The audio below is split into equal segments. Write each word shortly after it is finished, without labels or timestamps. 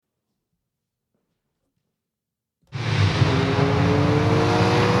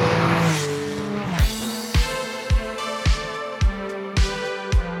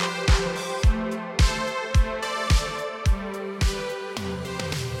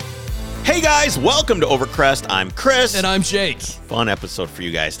Hey guys, welcome to Overcrest. I'm Chris. And I'm Jake. Fun episode for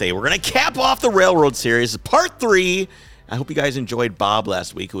you guys today. We're going to cap off the Railroad series, part 3. I hope you guys enjoyed Bob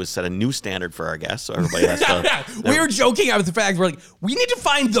last week, who has set a new standard for our guests. So everybody has to... We were joking about the fact, we're like, we need to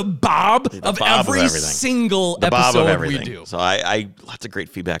find the Bob of every single episode we do. So I lots of great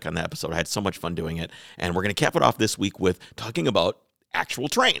feedback on that episode. I had so much fun doing it. And we're going to cap it off this week with talking about actual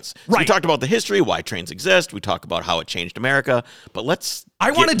trains. So we talked about the history, why trains exist. We talked about how it changed America. But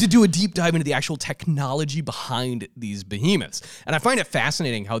I wanted to do a deep dive into the actual technology behind these behemoths. And I find it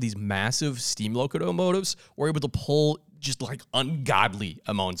fascinating how these massive steam locomotives were able to pull just like ungodly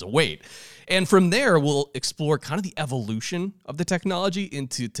amounts of weight. And from there, we'll explore kind of the evolution of the technology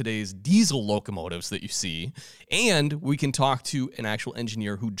into today's diesel locomotives that you see. And we can talk to an actual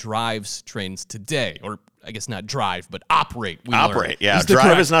engineer who drives trains today, or I guess not drive, but operate. Yeah.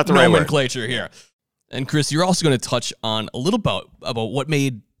 Drive is not the right word. Nomenclature here. And Chris, you're also going to touch on a little about what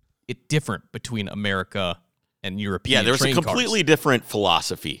made it different between America and European. Yeah, there was a train completely cars. different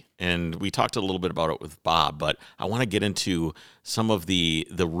philosophy, and we talked a little bit about it with Bob, but I want to get into some of the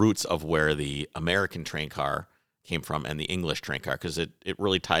roots of where the American train car came from and the English train car, because it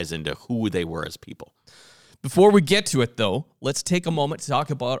really ties into who they were as people. Before we get to it, though, let's take a moment to talk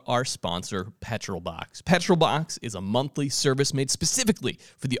about our sponsor, Petrolbox. Petrolbox is a monthly service made specifically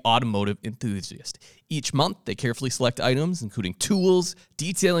for the automotive enthusiast. Each month, they carefully select items, including tools,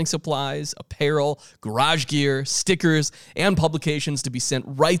 detailing supplies, apparel, garage gear, stickers, and publications to be sent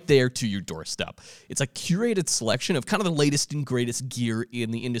right there to your doorstep. It's a curated selection of kind of the latest and greatest gear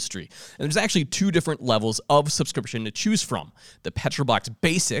in the industry. And there's actually 2 different levels of subscription to choose from. The Petrolbox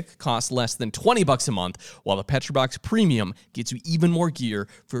Basic costs less than $20 a month, while the Petrolbox Premium gets you even more gear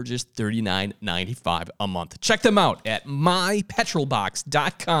for just $39.95 a month. Check them out at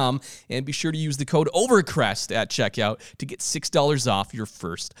mypetrolbox.com and be sure to use the code OVERCREST at checkout to get $6 off your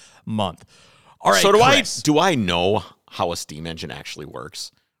first month. All right, so Chris. do I know how a steam engine actually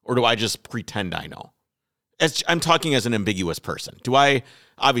works, or do I just pretend I know? I'm talking as an ambiguous person. Do I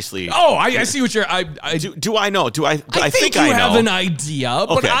obviously? Oh, I see what you're. Do I know? I think you I know. have an idea,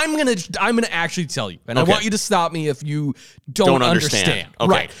 but Okay. I'm gonna actually tell you, and Okay. I want you to stop me if you don't understand.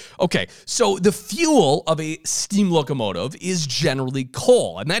 Okay. Right? Okay. So the fuel of a steam locomotive is generally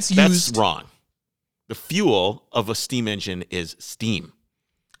coal, and that's used. That's wrong. The fuel of a steam engine is steam.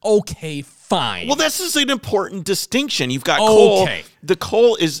 Okay, fine. Well, this is an important distinction. You've got coal. Okay. The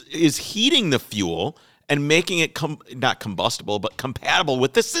coal is heating the fuel and making it not combustible, but compatible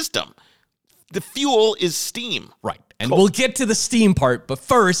with the system. The fuel is steam. Right. And we'll get to the steam part, but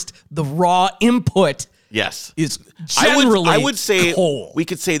first, the raw input Yes. is generally I would say coal. we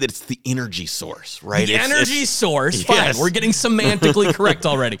could say that it's the energy source, right? The energy source, yes. fine. We're getting semantically correct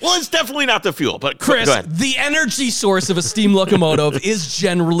already. Well, it's definitely not the fuel, but Chris, go ahead. the energy source of a steam locomotive is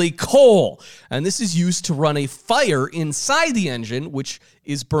generally coal. And this is used to run a fire inside the engine, which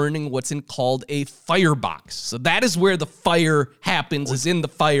is burning what's called a firebox. So that is where the fire happens, is in the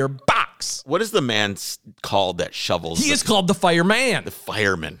firebox. What is the man called that shovels? He is called the fireman. The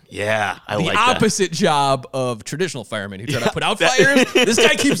fireman. Yeah, I like The that. opposite job of traditional firemen who try to put out fires. This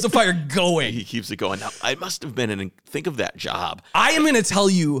guy keeps the fire going. He keeps it going. Now, I must have been think of that job. I am going to tell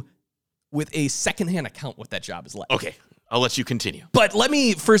you with a secondhand account what that job is like. Okay, I'll let you continue. But let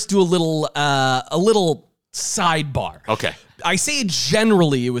me first do a little sidebar. Okay. I say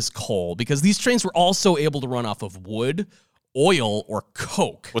generally it was coal because these trains were also able to run off of wood, oil, or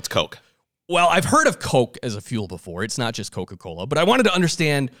coke. What's coke? Well, I've heard of coke as a fuel before. It's not just Coca-Cola, but I wanted to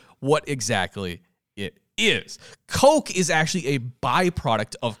understand what exactly it is. Coke is actually a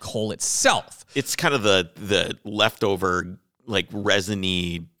byproduct of coal itself. It's kind of the leftover, like,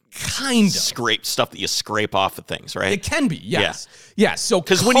 resiny Kind of. scrape stuff that you scrape off of things, right? It can be, yes. Yeah, so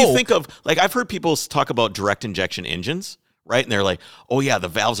Because when you think of, like, I've heard people talk about direct injection engines, right? And they're like, oh yeah, the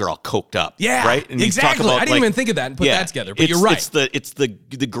valves are all coked up. Yeah, right? And exactly. I didn't even think of that and put that together, but you're right. It's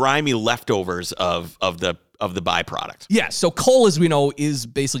the grimy leftovers of the byproduct. Yeah, so coal, as we know, is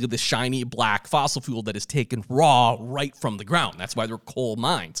basically the shiny black fossil fuel that is taken raw right from the ground. That's why they're coal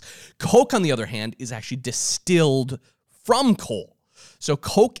mines. Coke, on the other hand, is actually distilled from coal. So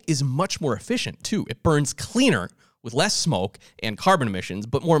coke is much more efficient, too. It burns cleaner with less smoke and carbon emissions,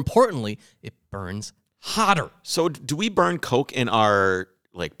 but more importantly, it burns hotter. So do we burn coke in our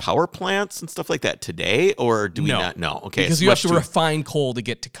like power plants and stuff like that today, or do we not know? Okay, because you have to refine coal to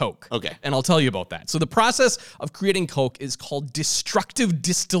get to coke. Okay. And I'll tell you about that. So the process of creating coke is called destructive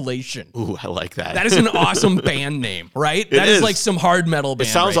distillation. Ooh, I like that. That is an awesome band name, right? That is like some hard metal band.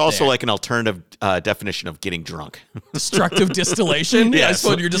 It sounds right also there. like an alternative definition of getting drunk. Destructive distillation? Yes. I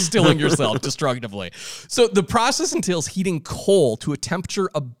suppose you're distilling yourself destructively. So the process entails heating coal to a temperature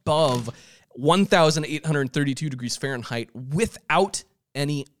above 1,832 degrees Fahrenheit without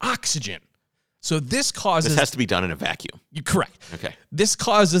any oxygen. So this causes... This has to be done in a vacuum. You're correct. Okay. This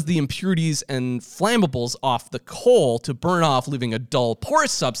causes the impurities and flammables off the coal to burn off, leaving a dull,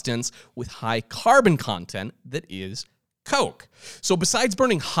 porous substance with high carbon content that is coke. So besides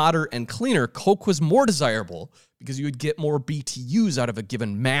burning hotter and cleaner, coke was more desirable because you would get more BTUs out of a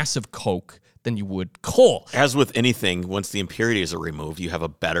given mass of coke than you would coal. As with anything, once the impurities are removed, you have a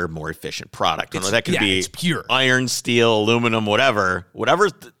better, more efficient product. That could be it's pure. Iron, steel, aluminum, whatever.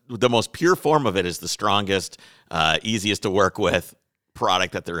 Whatever's the most pure form of it is the strongest, easiest to work with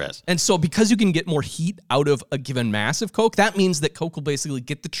product that there is. And so because you can get more heat out of a given mass of coke, that means that coke will basically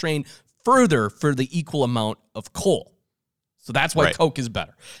get the train further for the equal amount of coal. So that's why coke is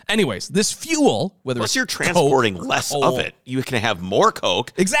better. Anyways, this fuel, whether Plus it's you're transporting coke, less coal, of it. You can have more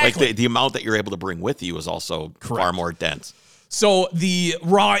coke. Exactly. Like the amount that you're able to bring with you is also far more dense. So the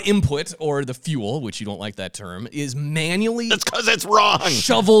raw input, or the fuel, which you don't like that term, is manually That's because it's wrong.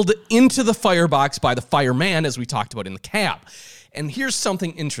 shoveled into the firebox by the fireman, as we talked about in the cab. And here's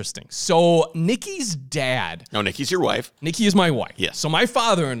something interesting. So Nikki's dad... No, Nikki's your wife. Nikki is my wife. Yes. So my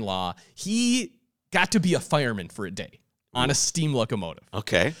father-in-law, he got to be a fireman for a day on a steam locomotive.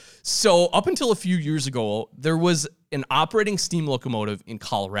 Okay. So up until a few years ago, there was an operating steam locomotive in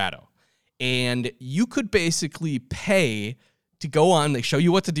Colorado. And you could basically pay to go on, they show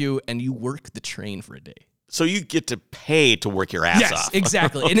you what to do, and you work the train for a day. So you get to pay to work your ass off. Yes,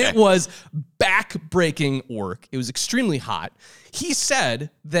 exactly. And it was back-breaking work. It was extremely hot. He said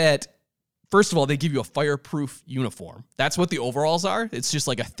that, first of all, they give you a fireproof uniform. That's what the overalls are. It's just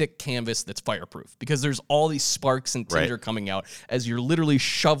like a thick canvas that's fireproof because there's all these sparks and tinder coming out as you're literally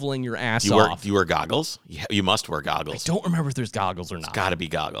shoveling your ass off. Do you wear goggles? You must wear goggles. I don't remember if there's goggles or not. Got to be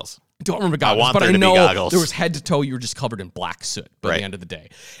goggles. I don't remember goggles, want but there I to be know goggles. there was head to toe. You were just covered in black soot by the end of the day.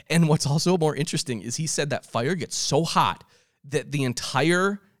 And what's also more interesting is he said that fire gets so hot that the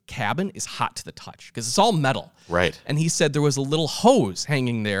entire cabin is hot to the touch because it's all metal. Right. And he said there was a little hose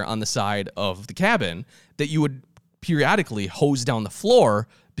hanging there on the side of the cabin that you would periodically hose down the floor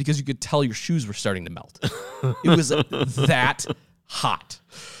because you could tell your shoes were starting to melt. It was that hot.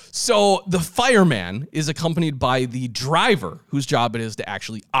 So the fireman is accompanied by the driver, whose job it is to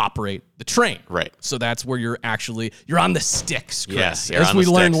actually operate the train. Right. So that's where you're on the sticks, Chris. Yes, you're as on we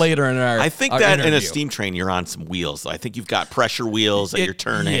the learn sticks. later in our I think our that in interview. a steam train, you're on some wheels. I think you've got pressure wheels that you're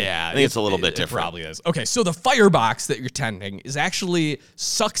turning. Yeah, I think it's a little bit different. It probably is. Okay, so the firebox that you're tending is actually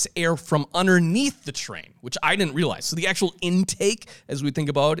sucks air from underneath the train, which I didn't realize. So the actual intake, as we think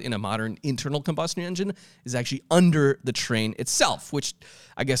about in a modern internal combustion engine, is actually under the train itself, which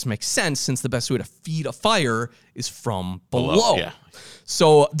I guess makes sense since the best way to feed a fire is from below. Yeah.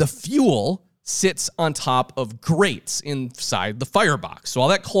 So the fuel sits on top of grates inside the firebox. So all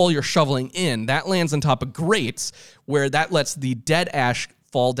that coal you're shoveling in, that lands on top of grates where that lets the dead ash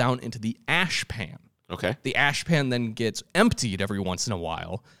fall down into the ash pan. Okay. The ash pan then gets emptied every once in a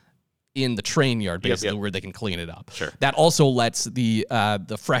while in the train yard, basically, where they can clean it up. Sure. That also lets the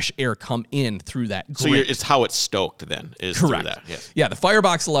fresh air come in through that grate. So it's how it's stoked then is Correct. through that. Yes. Yeah, the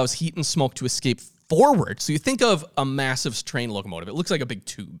firebox allows heat and smoke to escape forward. So you think of a massive train locomotive. It looks like a big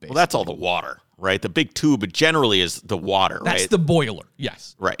tube, basically. Well, that's all the water, right? The big tube generally is the water, right? That's the boiler,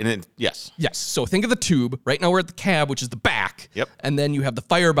 yes. Right. And then, yes. Yes. So think of the tube. Right now we're at the cab, which is the back. Yep. And then you have the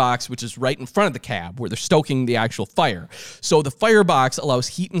firebox, which is right in front of the cab, where they're stoking the actual fire. So the firebox allows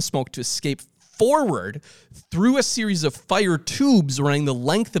heat and smoke to escape forward through a series of fire tubes running the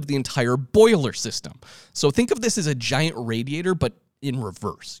length of the entire boiler system. So think of this as a giant radiator, but in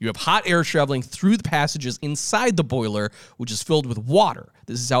reverse. You have hot air traveling through the passages inside the boiler, which is filled with water.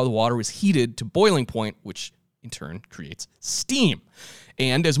 This is how the water is heated to boiling point, which in turn creates steam.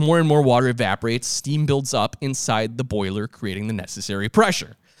 And as more and more water evaporates, steam builds up inside the boiler, creating the necessary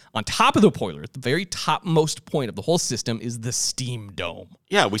pressure. On top of the boiler, at the very topmost point of the whole system, is the steam dome.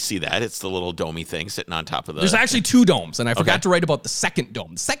 Yeah, we see that. It's the little domey thing sitting on top of the... There's actually two domes, and I forgot to write about the second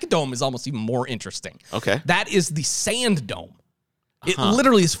dome. The second dome is almost even more interesting. Okay. That is the sand dome. It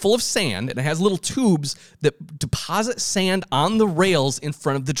literally is full of sand, and it has little tubes that deposit sand on the rails in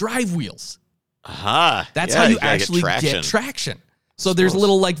front of the drive wheels. Aha. That's Yeah, how you gotta actually traction. get traction. So there's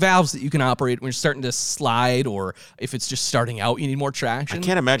little like valves that you can operate when you're starting to slide, or if it's just starting out, you need more traction. I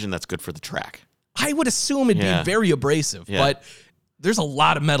can't imagine that's good for the track. I would assume it'd be very abrasive, but there's a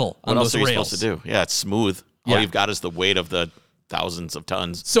lot of metal on those rails. What else are you supposed to do? Yeah, it's smooth. Yeah. All you've got is the weight of the thousands of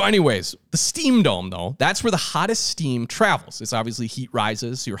tons. So anyways, the steam dome, though, that's where the hottest steam travels. It's obviously heat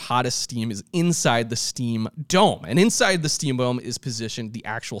rises. Your hottest steam is inside the steam dome. And inside the steam dome is positioned the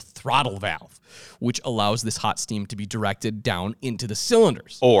actual throttle valve, which allows this hot steam to be directed down into the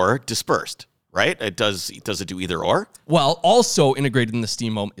cylinders. Or dispersed, right? Does it do either or? Well, also integrated in the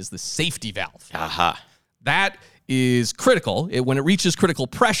steam dome is the safety valve. Aha. That is critical. When it reaches critical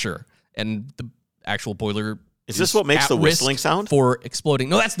pressure and the actual boiler is this what makes the whistling sound? For exploding.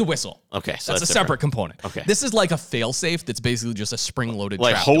 No, that's the whistle. Okay, so that's a separate component. Okay. This is like a fail-safe that's basically just a spring-loaded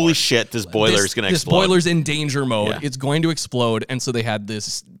trapdoor. Holy shit, this boiler is going to explode. This boiler's in danger mode. Yeah. It's going to explode, and so they had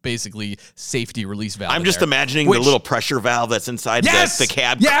this basically safety release valve. I'm just imagining the little pressure valve that's inside the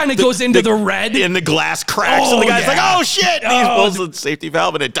cab. Yeah, and it goes into the red. And the glass cracks, and the guy's like, oh, shit! And he pulls the safety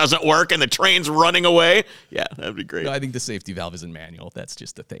valve, and it doesn't work, and the train's running away. Yeah, that'd be great. No, I think the safety valve isn't manual. That's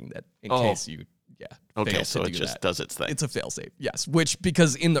just the thing that, in case you... Yeah. Okay, so it just does its thing. It's a failsafe, yes.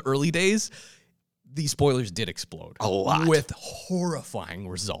 Because in the early days, these boilers did explode. A lot. With horrifying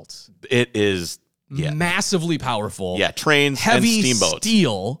results. It is massively powerful. Yeah, trains heavy and steamboats.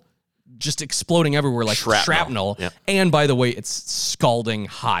 Steel just exploding everywhere like shrapnel. Yep. And by the way, it's scalding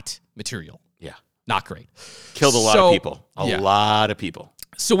hot material. Yeah. Not great. Killed a lot of people. A lot of people.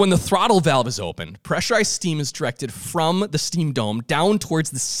 So when the throttle valve is open, pressurized steam is directed from the steam dome down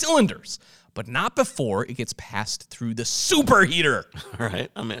towards the cylinders, but not before it gets passed through the superheater. All right,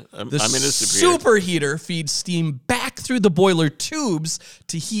 I'm in a superheater feeds steam back through the boiler tubes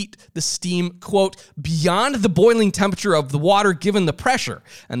to heat the steam, quote, beyond the boiling temperature of the water given the pressure.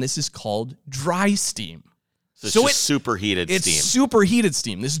 And this is called dry steam. So it's superheated steam. It's superheated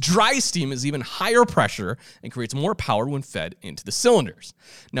steam. This dry steam is even higher pressure and creates more power when fed into the cylinders.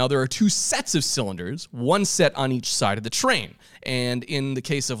 Now, there are two sets of cylinders, one set on each side of the train. And in the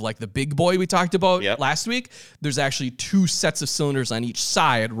case of like the big boy we talked about last week, there's actually two sets of cylinders on each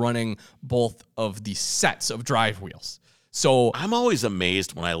side running both of the sets of drive wheels. So I'm always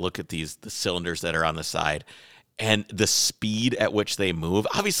amazed when I look at the cylinders that are on the side and the speed at which they move.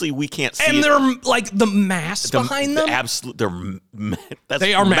 Obviously, we can't see. And they're like the mass behind them.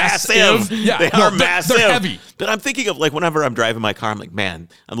 They are massive. Yeah, they are massive. They're heavy. But I'm thinking of like whenever I'm driving my car, I'm like, man,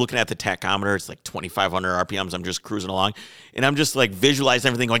 I'm looking at the tachometer. It's like 2,500 RPMs. I'm just cruising along, and I'm just like visualizing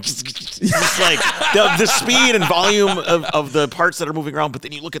everything going, just like the speed and volume of the parts that are moving around. But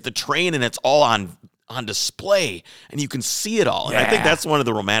then you look at the train, and it's all on display, and you can see it all. And I think that's one of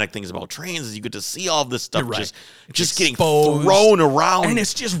the romantic things about trains is you get to see all of this stuff just getting thrown around. And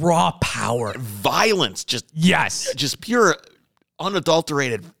it's just raw power. Violence. Just pure,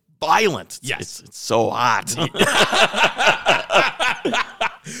 unadulterated violence. Yes. It's so hot.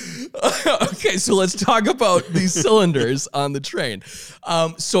 Okay, so let's talk about these cylinders on the train.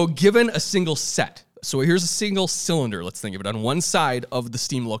 So given a single set, so here's a single cylinder, let's think of it, on one side of the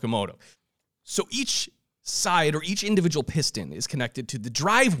steam locomotive. So each side or each individual piston is connected to the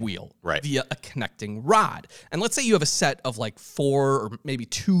drive wheel via a connecting rod. And let's say you have a set of like 4 or maybe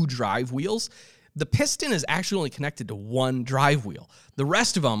 2 drive wheels. The piston is actually only connected to one drive wheel. The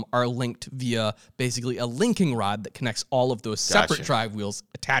rest of them are linked via basically a linking rod that connects all of those separate drive wheels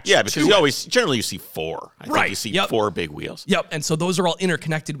attached to it. Yeah, because generally you see 4. I think you see 4 big wheels. Yep, and so those are all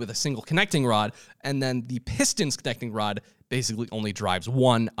interconnected with a single connecting rod, and then the piston's connecting rod basically only drives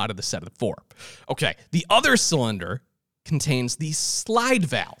one out of the set of the 4. Okay, the other cylinder contains the slide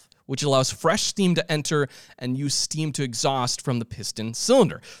valve, which allows fresh steam to enter and use steam to exhaust from the piston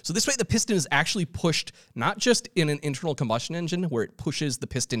cylinder. So this way the piston is actually pushed not just in an internal combustion engine where it pushes the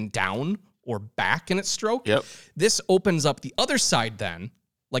piston down or back in its stroke. Yep. This opens up the other side then,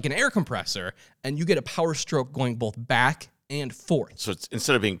 like an air compressor, and you get a power stroke going both back and forth. So it's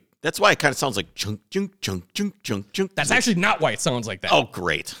instead of being... That's why it kind of sounds like chunk, chunk, chunk, chunk, chunk, chunk. That's actually not why it sounds like that. Oh,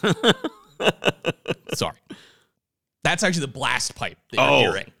 great. Sorry. That's actually the blast pipe that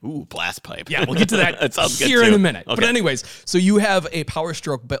you're hearing. Ooh, blast pipe. Yeah, we'll get to that here in a minute. Okay. But anyways, so you have a power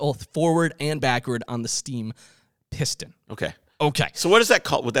stroke both forward and backward on the steam piston. Okay. So what is that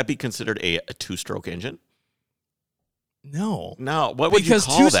called? Would that be considered a 2-stroke engine? No. What would you call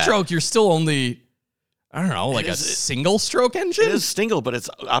that? Because 2-stroke, you're still only... I don't know, like a is- single stroke engine? It is single, but it's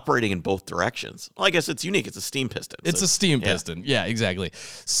operating in both directions. Well, I guess it's unique. It's a steam piston. It's a steam piston. Yeah, exactly.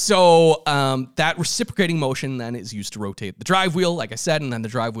 So that reciprocating motion then is used to rotate the drive wheel, like I said, and then the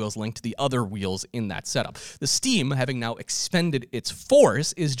drive wheel is linked to the other wheels in that setup. The steam, having now expended its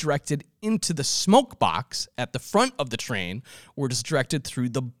force, is directed into the smoke box at the front of the train, where it is directed through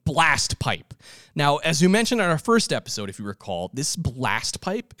the blast pipe. Now, as you mentioned in our first episode, if you recall, this blast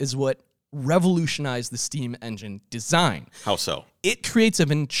pipe is what revolutionized the steam engine design. How so? It creates a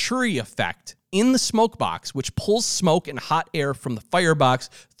Venturi effect in the smoke box, which pulls smoke and hot air from the firebox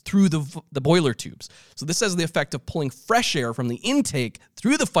through the boiler tubes. So this has the effect of pulling fresh air from the intake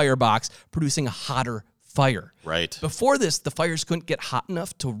through the firebox, producing a hotter fire. Right. Before this, the fires couldn't get hot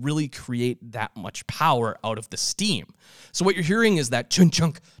enough to really create that much power out of the steam. So what you're hearing is that chunk,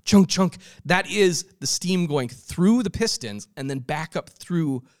 chunk, chunk, chunk. That is the steam going through the pistons and then back up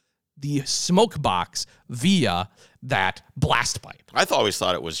through the smoke box via that blast pipe. I always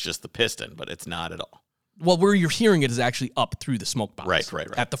thought it was just the piston, but it's not at all. Well, where you're hearing it is actually up through the smoke box. Right.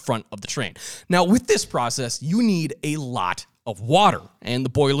 At the front of the train. Now, with this process, you need a lot of water, and the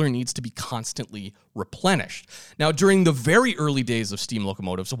boiler needs to be constantly replenished. Now, during the very early days of steam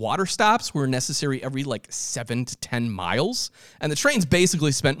locomotives, water stops were necessary every 7 to 10 miles, and the trains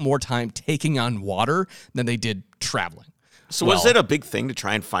basically spent more time taking on water than they did traveling. So was it a big thing to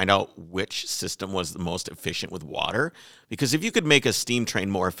try and find out which system was the most efficient with water? Because if you could make a steam train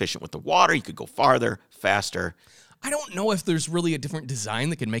more efficient with the water, you could go farther, faster. I don't know if there's really a different design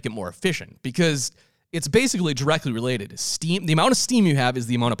that can make it more efficient, because it's basically directly related to steam. The amount of steam you have is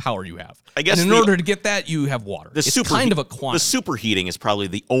the amount of power you have. I guess and in order to get that, you have water. It's kind of a quantity. The superheating is probably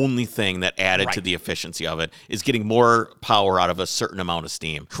the only thing that added to the efficiency of it, is getting more power out of a certain amount of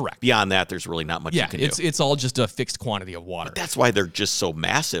steam. Correct. Beyond that, there's really not much you can do. It's all just a fixed quantity of water. That's why they're just so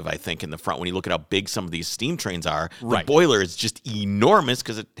massive, I think, in the front. When you look at how big some of these steam trains are, Right. the boiler is just enormous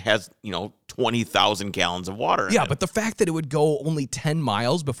because it has, 20,000 gallons of water in it. But the fact that it would go only 10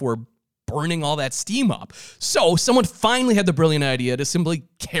 miles before burning all that steam up. So someone finally had the brilliant idea to simply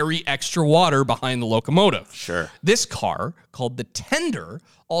carry extra water behind the locomotive. Sure. This car, called the tender,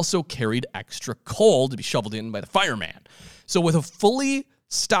 also carried extra coal to be shoveled in by the fireman. So with a fully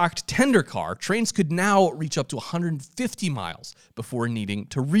stocked tender car, trains could now reach up to 150 miles before needing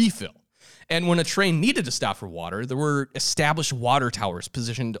to refill. And when a train needed to stop for water, there were established water towers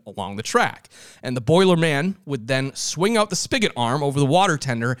positioned along the track. And the boiler man would then swing out the spigot arm over the water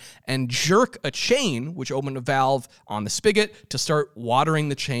tender and jerk a chain, which opened a valve on the spigot to start watering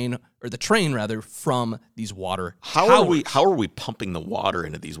the train from these water towers. How are we pumping the water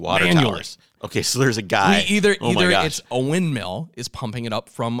into these water Manually. towers? Okay, so there's a guy. Either oh my gosh. it's a windmill is pumping it up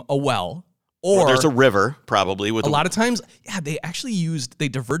from a well, or there's a river probably with a lot of times, they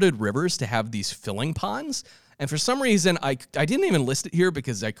diverted rivers to have these filling ponds. And for some reason, I didn't even list it here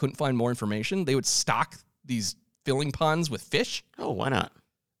because I couldn't find more information. They would stock these filling ponds with fish. Oh, why not?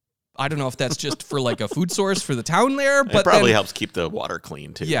 I don't know if that's just for a food source for the town there, but It probably helps keep the water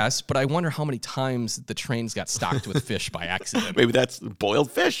clean too. Yes, but I wonder how many times the trains got stocked with fish by accident. Maybe that's boiled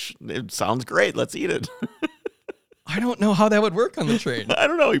fish. It sounds great. Let's eat it. I don't know how that would work on the train. I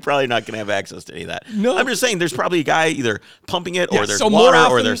don't know. You're probably not going to have access to any of that. No. I'm just saying there's probably a guy either pumping it or there's so water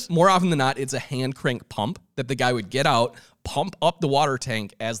or there's... more often than not, it's a hand crank pump that the guy would get out, pump up the water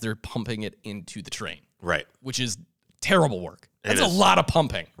tank as they're pumping it into the train. Right. Which is terrible work. That's It a is. lot of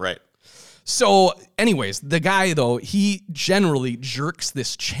pumping. Right. So anyways, the guy though, he generally jerks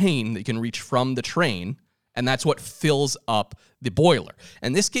this chain that you can reach from the train, and that's what fills up the boiler.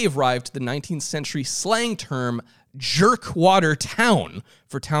 And this gave rise to the 19th century slang term jerk water town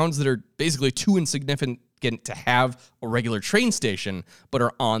for towns that are basically too insignificant to have a regular train station but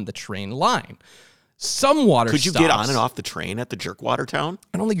are on the train line. Some water Could you stops, get on and off the train at the Jerkwater town?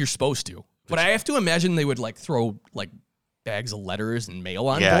 I don't think you're supposed to. But I have to imagine they would throw bags of letters and mail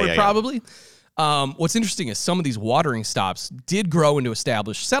on board probably. What's interesting is some of these watering stops did grow into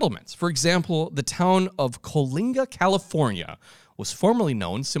established settlements. For example, the town of Coalinga, California was formerly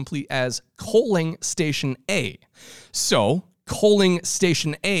known simply as Coaling Station A. So Coaling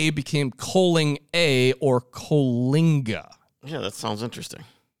Station A became Coaling A or Coalinga. Yeah, that sounds interesting.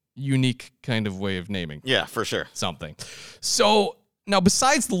 Unique kind of way of naming Yeah, for sure. something. So now,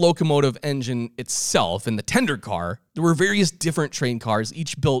 besides the locomotive engine itself and the tender car, there were various different train cars,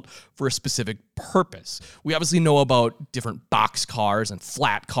 each built for a specific purpose. We obviously know about different box cars and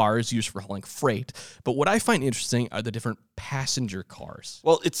flat cars used for hauling freight, but what I find interesting are the different passenger cars.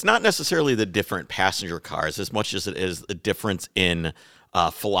 Well, it's not necessarily the different passenger cars as much as it is the difference in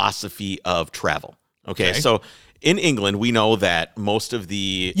philosophy of travel. Okay, so In England, we know that most of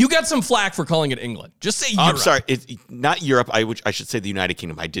the... You got some flack for calling it England. Just say Europe. I'm sorry, it's not Europe. I should say the United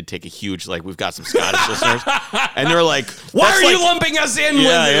Kingdom. I did take a huge, we've got some Scottish listeners, and they're like, why are you lumping us in?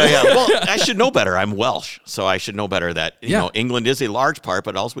 Yeah. Well, I should know better. I'm Welsh, so I should know better that England is a large part,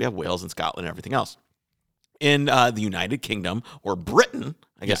 but also we have Wales and Scotland and everything else. In the United Kingdom, or Britain,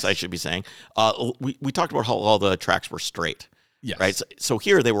 I guess I should be saying, we talked about how all the tracks were straight. Yes. Right. So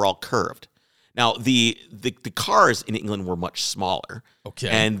here they were all curved. Now, the cars in England were much smaller,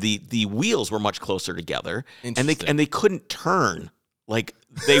 and the wheels were much closer together, and they couldn't turn like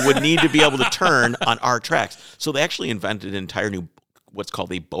they would need to be able to turn on our tracks. So they actually invented an entire new what's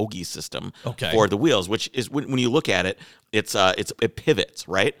called a bogie system for the wheels, which is when you look at it, it pivots,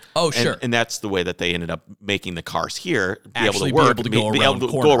 right? Oh, sure. And that's the way that they ended up making the cars here be Actually able to go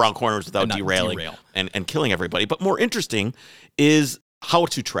around corners without derailing and killing everybody. But more interesting is how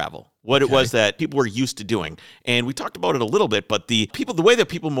to travel. What it was that people were used to doing. And we talked about it a little bit, but the way that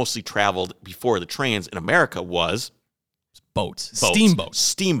people mostly traveled before the trains in America was boats.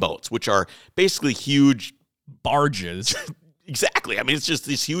 Steamboats, which are basically huge barges. Exactly. I mean, it's just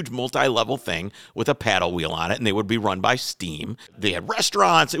this huge multi-level thing with a paddle wheel on it, and they would be run by steam. They had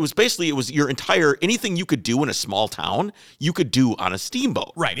restaurants. It was your entire, anything you could do in a small town, you could do on a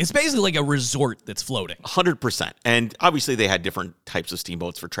steamboat. Right. It's basically like a resort that's floating. 100%. And obviously they had different types of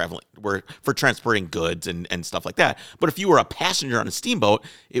steamboats for traveling, for transporting goods and stuff like that. But if you were a passenger on a steamboat,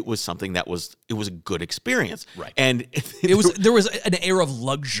 it was something it was a good experience. Right. And there was an air of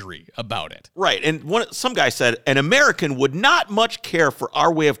luxury about it. Right. And some guy said, an American would not much care for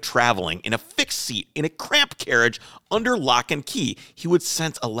our way of traveling in a fixed seat, in a cramped carriage, under lock and key. He would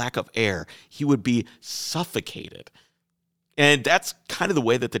sense a lack of air. He would be suffocated. And that's kind of the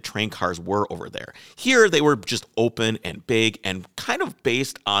way that the train cars were over there. Here, they were just open and big and kind of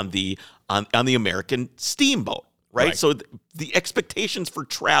based on the American steamboat, right? So the expectations for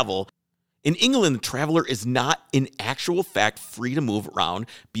travel in England, the traveler is not in actual fact free to move around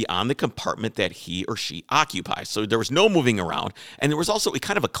beyond the compartment that he or she occupies. So there was no moving around. And there was also a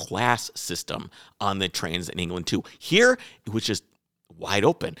kind of a class system on the trains in England too. Here, it was just wide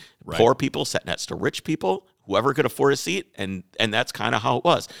open. Right. Poor people sat next to rich people, whoever could afford a seat, and that's kind of how it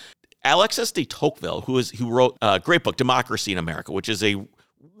was. Alexis de Tocqueville, who wrote a great book, Democracy in America, which is a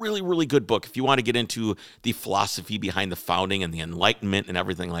really, really good book. If you want to get into the philosophy behind the founding and the Enlightenment and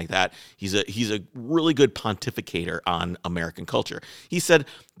everything like that, he's a really good pontificator on American culture. He said,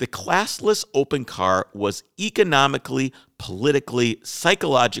 the classless open car was economically, politically,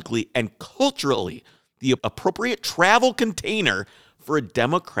 psychologically, and culturally the appropriate travel container for a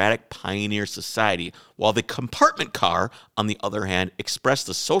democratic pioneer society, while the compartment car, on the other hand, expressed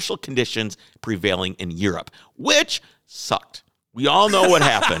the social conditions prevailing in Europe, which sucked. We all know what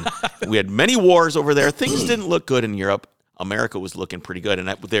happened. We had many wars over there. Things didn't look good in Europe. America was looking pretty good. And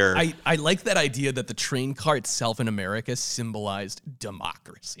I like that idea that the train car itself in America symbolized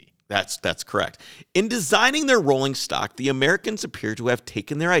democracy. That's correct. In designing their rolling stock, the Americans appear to have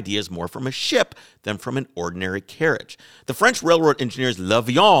taken their ideas more from a ship than from an ordinary carriage. The French railroad engineers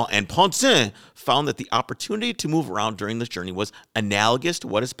Levion and Poncin found that the opportunity to move around during this journey was analogous to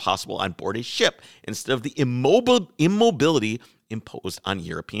what is possible on board a ship instead of the immobility imposed on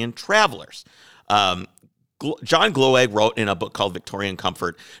European travelers. John Gloag wrote in a book called Victorian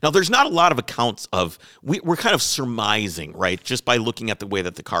Comfort. Now, there's not a lot of accounts of, we're kind of surmising, right, just by looking at the way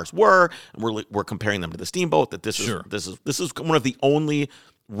that the cars were, and we're comparing them to the steamboat, that this is one of the only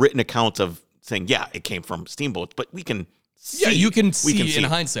written accounts of saying, yeah, it came from steamboats, but we can see. Yeah, you can see in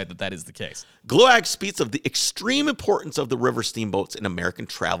hindsight that is the case. Gloag speaks of the extreme importance of the river steamboats in American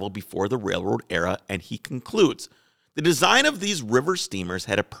travel before the railroad era, and he concludes, the design of these river steamers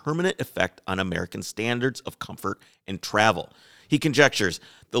had a permanent effect on American standards of comfort and travel. He conjectures,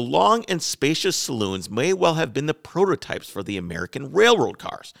 the long and spacious saloons may well have been the prototypes for the American railroad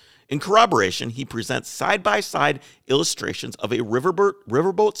cars. In corroboration, he presents side-by-side illustrations of a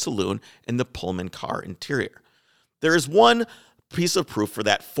riverboat saloon and the Pullman car interior. There is one piece of proof for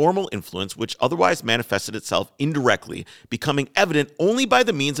that formal influence which otherwise manifested itself indirectly, becoming evident only by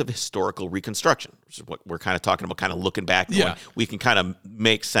the means of historical reconstruction, which is what we're kind of talking about, kind of looking back, going, we can kind of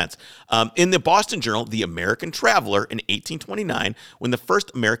make sense. In the Boston Journal, The American Traveler in 1829, when the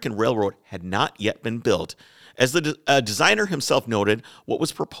first American railroad had not yet been built, as the designer himself noted, what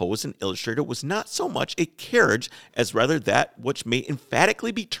was proposed and illustrated was not so much a carriage as rather that which may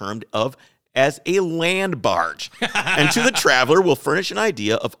emphatically be termed as a land barge, and to the traveler will furnish an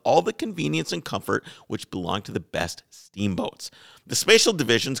idea of all the convenience and comfort which belong to the best steamboats. The spatial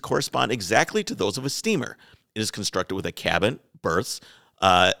divisions correspond exactly to those of a steamer. It is constructed with a cabin, berths,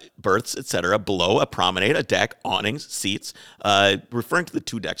 berths, etc., below a promenade, a deck, awnings, seats, referring to the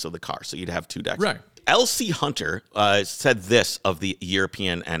two decks of the car. So you'd have two decks. Right. L.C. Hunter said this of the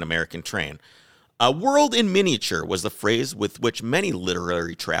European and American train. A world in miniature was the phrase with which many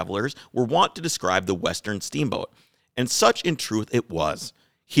literary travelers were wont to describe the Western steamboat. And such in truth it was.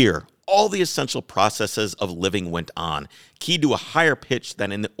 Here, all the essential processes of living went on, keyed to a higher pitch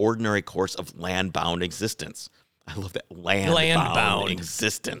than in the ordinary course of land-bound existence. I love that, land-bound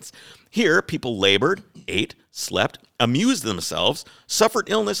existence. Here, people labored, ate, slept, amused themselves, suffered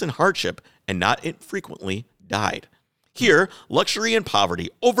illness and hardship, and not infrequently died. Here, luxury and poverty,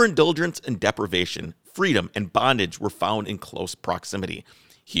 overindulgence and deprivation, freedom and bondage were found in close proximity.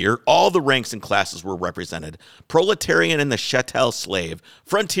 Here, all the ranks and classes were represented, proletarian and the chattel slave,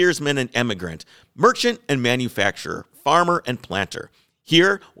 frontiersman and emigrant, merchant and manufacturer, farmer and planter.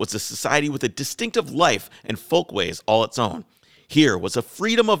 Here was a society with a distinctive life and folkways all its own. Here was a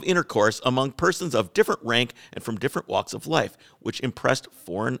freedom of intercourse among persons of different rank and from different walks of life, which impressed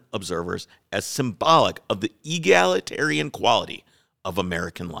foreign observers as symbolic of the egalitarian quality of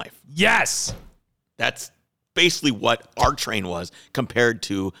American life. Yes! That's basically what our train was compared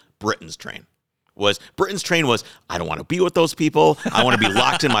to Britain's train. Britain's train was, I don't want to be with those people. I want to be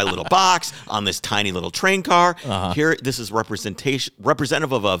locked in my little box on this tiny little train car. Here, this is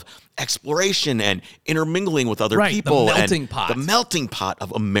representative of exploration and intermingling with other people. The melting and pot. The melting pot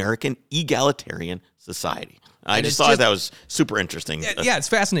of American egalitarian society. I just thought that was super interesting. Yeah, it's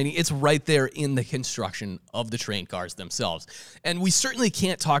fascinating. It's right there in the construction of the train cars themselves. And we certainly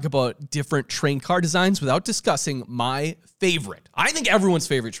can't talk about different train car designs without discussing my favorite. I think everyone's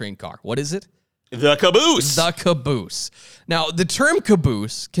favorite train car. What is it? The caboose. The caboose. Now, the term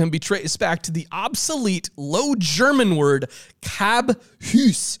caboose can be traced back to the obsolete Low German word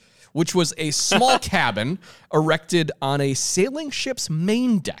Kabhus, which was a small cabin erected on a sailing ship's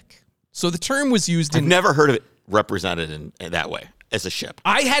main deck. So the term was used in... I've never heard of it represented in that way, as a ship.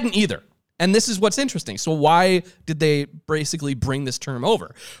 I hadn't either. And this is what's interesting. So why did they basically bring this term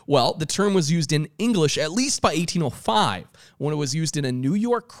over? Well, the term was used in English at least by 1805, when it was used in a New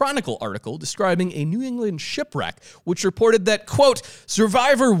York Chronicle article describing a New England shipwreck, which reported that, quote,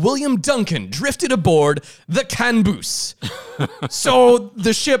 survivor William Duncan drifted aboard the Caboose. So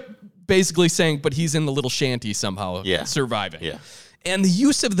the ship basically saying, but he's in the little shanty somehow, surviving. Yeah. And the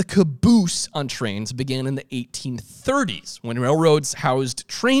use of the caboose on trains began in the 1830s, when railroads housed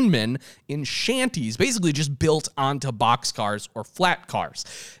trainmen in shanties, basically just built onto boxcars or flat cars.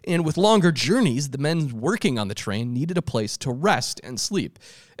 And with longer journeys, the men working on the train needed a place to rest and sleep.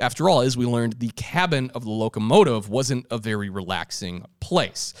 After all, as we learned, the cabin of the locomotive wasn't a very relaxing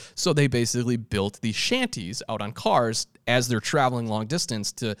place. So they basically built these shanties out on cars as they're traveling long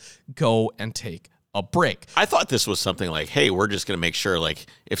distance to go and take a break. I thought this was something like, hey, we're just going to make sure, like,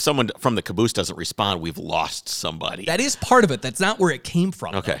 if someone from the caboose doesn't respond, we've lost somebody. That is part of it. That's not where it came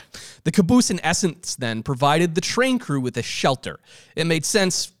from. Okay. Though. The caboose, in essence, then, provided the train crew with a shelter. It made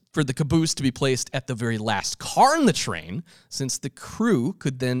sense for the caboose to be placed at the very last car in the train, since the crew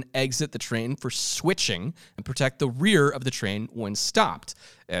could then exit the train for switching and protect the rear of the train when stopped.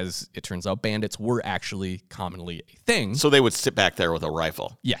 As it turns out, bandits were actually commonly a thing. So they would sit back there with a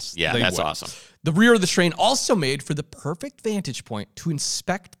rifle. Yes. Yeah, that's awesome. The rear of the train also made for the perfect vantage point to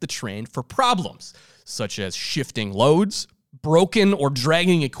inspect the train for problems, such as shifting loads, broken or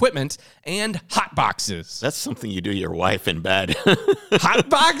dragging equipment, and hot boxes. That's something you do to your wife in bed. Hot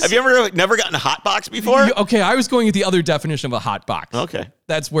box? Have you never gotten a hot box before? Okay, I was going with the other definition of a hot box. Okay.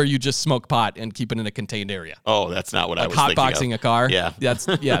 That's where you just smoke pot and keep it in a contained area. Oh, that's not what I was hot thinking boxing of. a car. Yeah.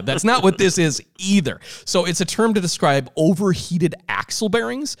 That's not what this is either. So it's a term to describe overheated axle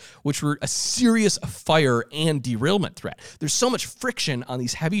bearings, which were a serious fire and derailment threat. There's so much friction on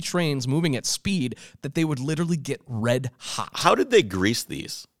these heavy trains moving at speed that they would literally get red hot. How did they grease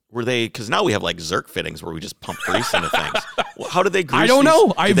these? Were they, because now we have like Zerk fittings where we just pump grease into things. Well, how did they grease I don't these?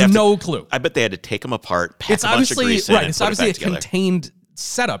 know. I have no clue. I bet they had to take them apart, pack It's a bunch of obviously grease in, right. and It's put it obviously back a together. contained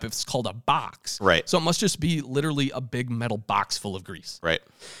setup. It's called a box. Right. So it must just be literally a big metal box full of grease. Right.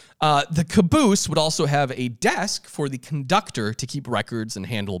 The caboose would also have a desk for the conductor to keep records and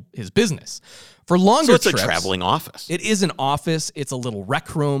handle his business. For longer So it's trips, a traveling office. it is an office. It's a little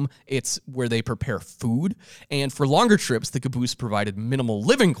rec room. It's where they prepare food. And for longer trips, the caboose provided minimal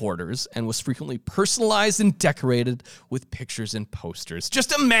living quarters and was frequently personalized and decorated with pictures and posters.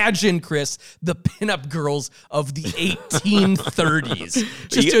 Just imagine, Chris, the pinup girls of the 1830s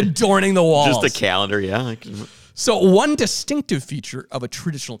just adorning the walls. Just a calendar, yeah. So one distinctive feature of a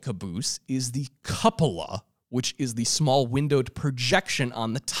traditional caboose is the cupola, which is the small windowed projection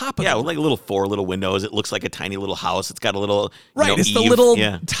on the top of Yeah, the with like four little windows. It looks like a tiny little house. It's got a little it's the eave. little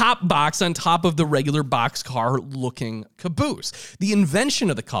Yeah. top box on top of the regular boxcar looking caboose. The invention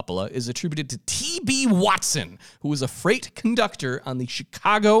of the cupola is attributed to T.B. Watson, who was a freight conductor on the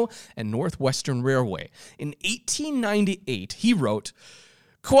Chicago and Northwestern Railway. In 1898, he wrote,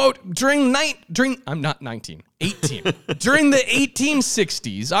 quote, during the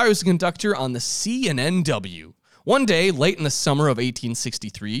 1860s, I was a conductor on the C&NW. One day, late in the summer of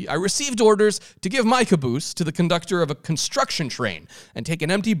 1863, I received orders to give my caboose to the conductor of a construction train and take an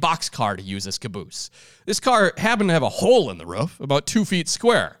empty boxcar to use as caboose. This car happened to have a hole in the roof, about 2 feet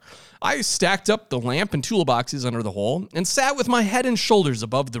square. I stacked up the lamp and toolboxes under the hole and sat with my head and shoulders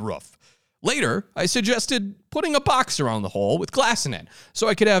above the roof. Later, I suggested putting a box around the hole with glass in it so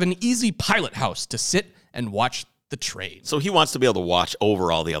I could have an easy pilot house to sit and watch the train. So he wants to be able to watch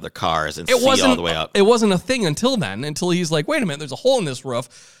over all the other cars and see all the way up. It wasn't a thing until he's like, wait a minute, there's a hole in this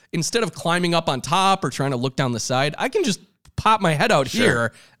roof. Instead of climbing up on top or trying to look down the side, I can just pop my head out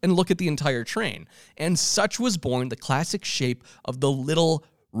here and look at the entire train. And such was born the classic shape of the little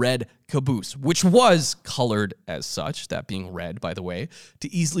red caboose, which was colored as such, that being red, by the way,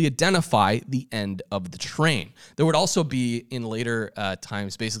 to easily identify the end of the train. There would also be, in later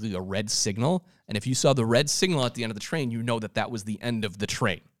times, basically a red signal. And if you saw the red signal at the end of the train, you know that that was the end of the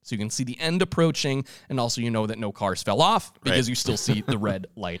train. So you can see the end approaching, and also you know that no cars fell off because you still see the red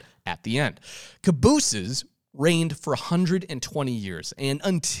light at the end. Cabooses reigned for 120 years, and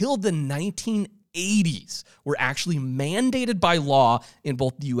until the 1980s were actually mandated by law in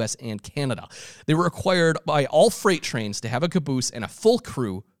both the US and Canada. They were required by all freight trains to have a caboose and a full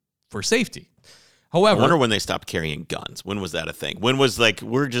crew for safety. However, I wonder when they stopped carrying guns. When was that a thing? When was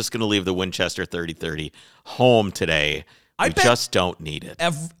we're just going to leave the Winchester 30-30 home today? We just don't need it.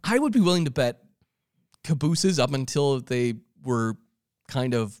 I would be willing to bet cabooses up until they were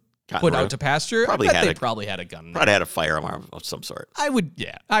kind of put out to pasture. Probably they probably had a gun. Probably had a firearm of some sort. I would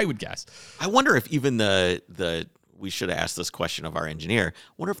guess. I wonder if even we should have asked this question of our engineer.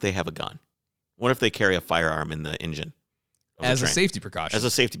 I wonder if they have a gun. I wonder if they carry a firearm in the engine. As a safety precaution. As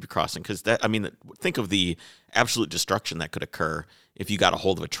a safety precaution. Because think of the absolute destruction that could occur if you got a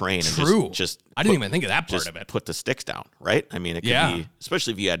hold of a train and just I didn't even think of that part of it. Put the sticks down, right? I mean, it could be,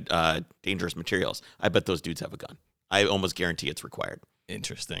 especially if you had dangerous materials. I bet those dudes have a gun. I almost guarantee it's required.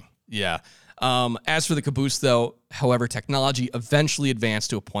 Interesting. Yeah. As for the caboose, though, however, technology eventually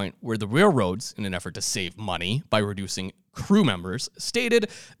advanced to a point where the railroads, in an effort to save money by reducing crew members, stated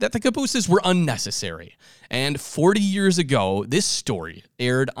that the cabooses were unnecessary. And 40 years ago, this story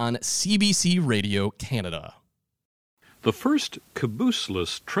aired on CBC Radio Canada. The first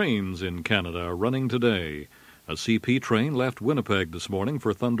cabooseless trains in Canada are running today. A CP train left Winnipeg this morning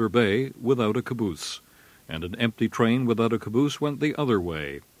for Thunder Bay without a caboose, and an empty train without a caboose went the other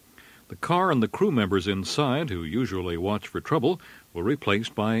way. The car and the crew members inside, who usually watch for trouble, were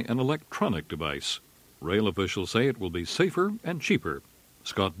replaced by an electronic device. Rail officials say it will be safer and cheaper.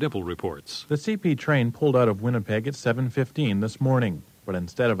 Scott Dimple reports. The CP train pulled out of Winnipeg at 7:15 this morning, but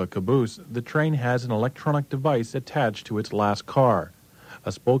instead of a caboose, the train has an electronic device attached to its last car. A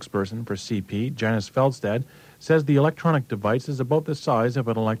spokesperson for CP, Janice Feldstad, says the electronic device is about the size of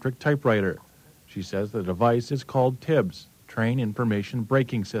an electric typewriter. She says the device is called TIBS, Train Information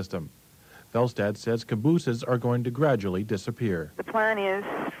Braking System. Feldstad says cabooses are going to gradually disappear. The plan is,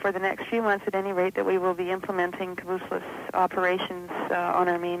 for the next few months at any rate, that we will be implementing cabooseless operations on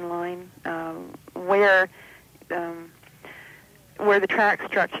our main line where the track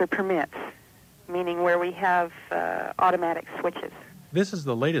structure permits, meaning where we have automatic switches. This is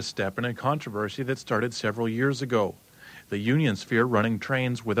the latest step in a controversy that started several years ago. The unions fear running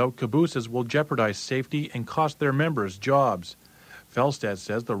trains without cabooses will jeopardize safety and cost their members jobs. Feldstad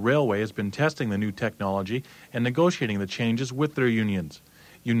says the railway has been testing the new technology and negotiating the changes with their unions.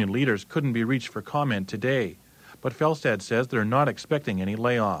 Union leaders couldn't be reached for comment today, but Feldstad says they're not expecting any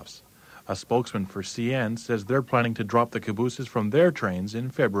layoffs. A spokesman for CN says they're planning to drop the cabooses from their trains in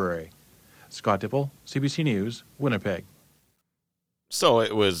February. Scott Dipple, CBC News, Winnipeg. So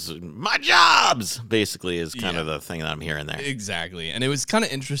it was my jobs, basically, is kind of the thing that I'm hearing there. Exactly. And it was kind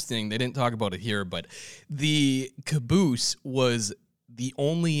of interesting. They didn't talk about it here, but the caboose was the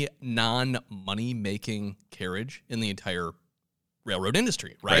only non-money-making carriage in the entire railroad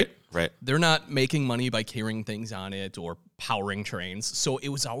industry, right? Right. They're not making money by carrying things on it or powering trains. So it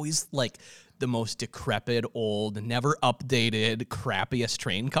was always like the most decrepit, old, never updated, crappiest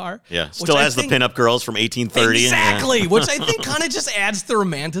train car. Yeah, still has the pinup girls from 1830. Exactly, which I think kind of just adds the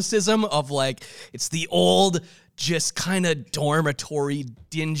romanticism of like, it's the old, just kind of dormitory,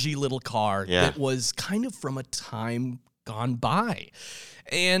 dingy little car Yeah. that was kind of from a time gone by.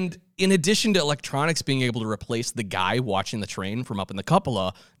 And in addition to electronics being able to replace the guy watching the train from up in the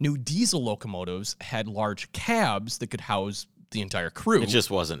cupola, new diesel locomotives had large cabs that could house the entire crew. It just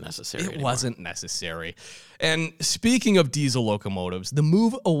wasn't necessary. It anymore. wasn't necessary. And speaking of diesel locomotives, the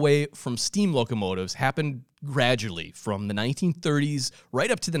move away from steam locomotives happened gradually from the 1930s right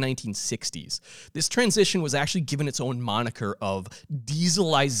up to the 1960s. This transition was actually given its own moniker of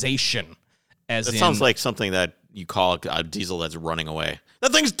dieselization. As It in, sounds like something that you call a diesel that's running away.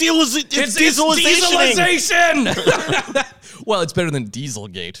 That thing's dieselization. it's dieselization. Well, it's better than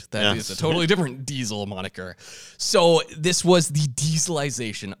Dieselgate. That is Yes. a totally different diesel moniker. So this was the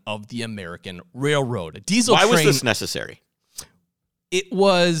dieselization of the American railroad. A diesel Why train. was this necessary? It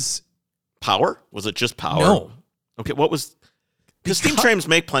was Power? Was it just power? no. Okay, what was... Because steam trains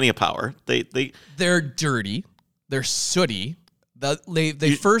make plenty of power. They're dirty. They're sooty.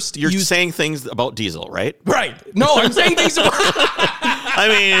 They first You're used saying things about diesel, right? right. No, I'm saying things about I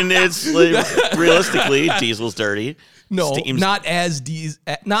mean, it's like, realistically, diesel's dirty. no, Steam's- not as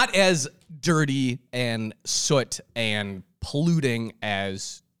dirty and soot and polluting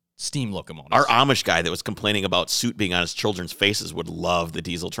as steam locomotives. Our Amish guy that was complaining about soot being on his children's faces would love the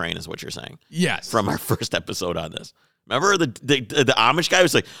diesel train, is what you're saying. yes, From our first episode on this. Remember the Amish guy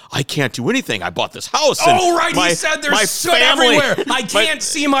was like, I can't do anything. I bought this house. And oh, right. my- He said my there's soot family- everywhere. I can't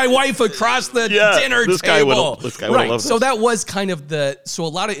see my wife across the dinner this guy table. would've- this guy would've right. loved So this. that was kind of it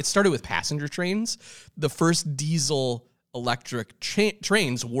started with passenger trains. The first diesel electric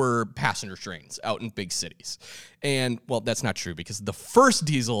trains were passenger trains out in big cities. And, well, that's not true because the first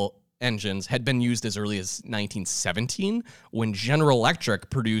diesel engines had been used as early as 1917 when General Electric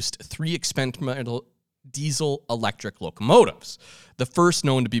produced 3 experimental diesel electric locomotives, the first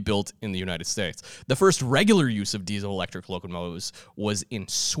known to be built in the United States. The first regular use of diesel electric locomotives was in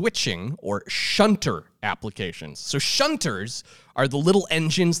switching or shunter applications. So shunters are the little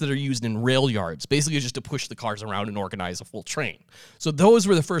engines that are used in rail yards, basically just to push the cars around and organize a full train. So those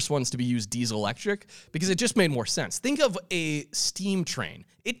were the first ones to be used diesel electric because it just made more sense. Think of a steam train.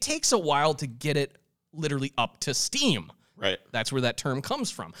 It takes a while to get it literally up to steam. Right. That's where that term comes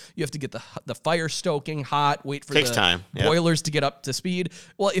from. You have to get the fire stoking hot, wait for Takes the time, yeah. boilers to get up to speed.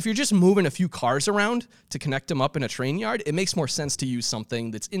 Well, if you're just moving a few cars around to connect them up in a train yard, it makes more sense to use something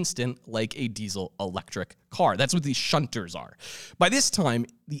that's instant like a diesel electric car. That's what these shunters are. By this time,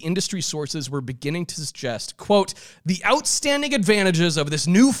 the industry sources were beginning to suggest, quote, the outstanding advantages of this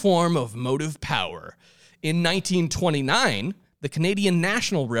new form of motive power. In 1929, the Canadian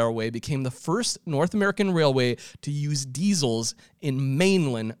National Railway became the first North American railway to use diesels in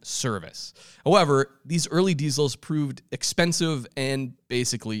mainland service. However, these early diesels proved expensive and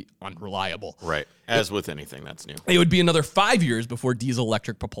basically unreliable. Right. As with anything that's new. It would be another 5 years before diesel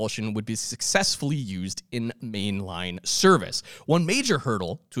electric propulsion would be successfully used in mainline service. One major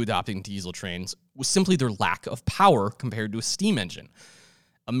hurdle to adopting diesel trains was simply their lack of power compared to a steam engine.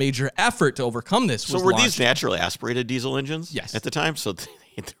 A major effort to overcome this was So were launched. these naturally aspirated diesel engines? Yes. At the time? So they're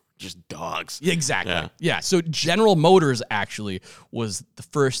just dogs. Exactly. Yeah. Yeah. So General Motors actually was the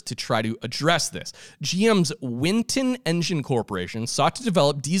first to try to address this. GM's Winton Engine Corporation sought to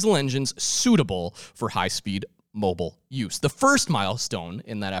develop diesel engines suitable for high-speed mobile use. The first milestone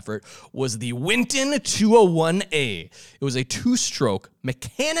in that effort was the Winton 201A. It was a 2-stroke,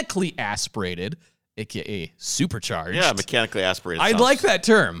 mechanically aspirated, aka supercharged. Yeah, mechanically aspirated. I sounds- like that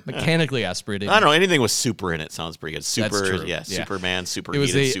term, mechanically aspirated. I don't know. Anything with super in it sounds pretty good. Super, true. yeah, Yeah. Superman, was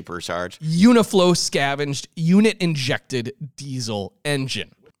superheated, a- supercharged. Uniflow scavenged, unit injected diesel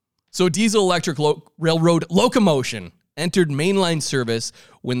engine. So diesel electric railroad locomotion entered mainline service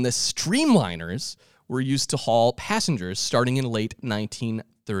when the streamliners were used to haul passengers starting in late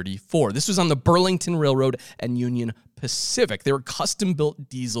 1934. This was on the Burlington Railroad and Union Pacific. They were custom-built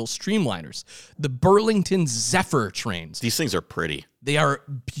diesel streamliners. The Burlington Zephyr trains. These things are pretty. They are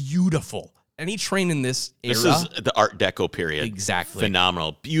beautiful. Any train in this era, This is the Art Deco period. Exactly.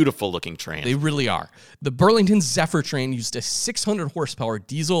 Phenomenal. Beautiful looking train. they really are. The Burlington Zephyr train used a 600 horsepower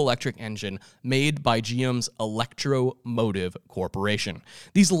diesel electric engine made by GM's Electromotive Corporation.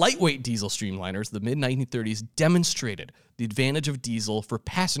 These lightweight diesel streamliners, the mid 1930s, demonstrated the advantage of diesel for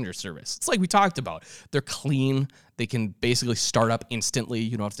passenger service. It's like we talked about. They're clean. They can basically start up instantly.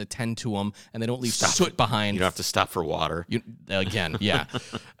 You don't have to tend to them, and they don't leave soot behind. You don't have to stop for water. Again, yeah.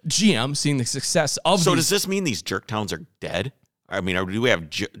 GM, seeing the success of So these does this mean these jerk towns are dead? I mean, do we have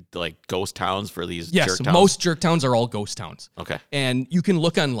like ghost towns for these Yes, jerk towns? most jerk towns are all ghost towns. Okay. And you can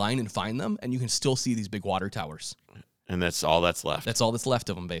look online and find them, and you can still see these big water towers. And that's all that's left. That's all that's left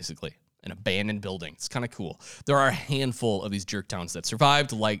of them, basically. an abandoned building. It's kind of cool. There are a handful of these jerk towns that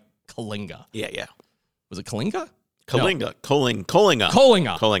survived, like Kalinga. Yeah. Was it Kalinga? Kalinga.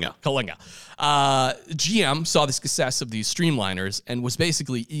 No. Kalinga. GM saw the success of these streamliners and was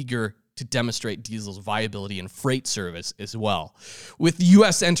basically eager to demonstrate diesel's viability in freight service as well. With the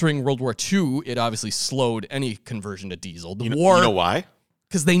U.S. entering World War II, it obviously slowed any conversion to diesel. You know why?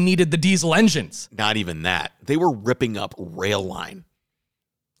 Because they needed the diesel engines. Not even that. They were ripping up rail line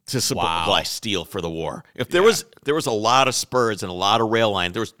to supply steel for the war. If there was a lot of spurs and a lot of rail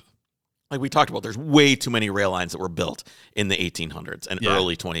line, there was, like we talked about, there's way too many rail lines that were built in the 1800s and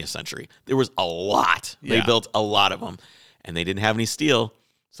early 20th century. There was a lot. They built a lot of them, and they didn't have any steel.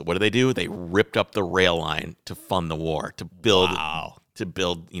 So what do? They ripped up the rail line to fund the war, to build,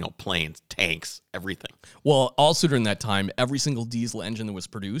 planes, tanks, everything. Well, also during that time, every single diesel engine that was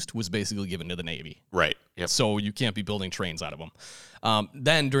produced was basically given to the Navy. Right. Yep. So you can't be building trains out of them.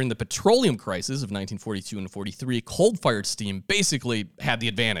 Then during the petroleum crisis of 1942 and 43, coal-fired steam basically had the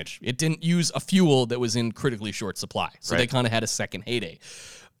advantage. It didn't use a fuel that was in critically short supply. So they kind of had a second heyday.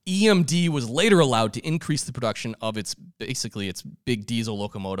 EMD was later allowed to increase the production of its big diesel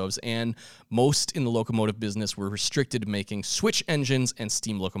locomotives, and most in the locomotive business were restricted to making switch engines and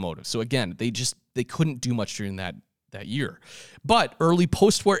steam locomotives. So again, they couldn't do much during that year. But early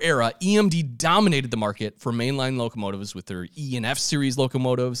post-war era, EMD dominated the market for mainline locomotives with their E and F series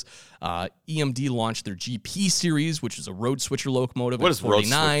locomotives. EMD launched their GP series, which is a road switcher locomotive. What is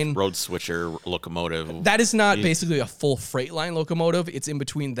 '49. road switcher locomotive? That is not basically a full freight line locomotive. It's in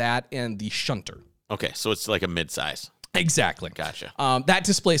between that and the shunter. Okay, so it's like a mid-size. Exactly. Gotcha. That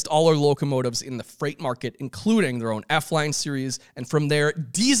displaced all our locomotives in the freight market, including their own F-Line series, and from there,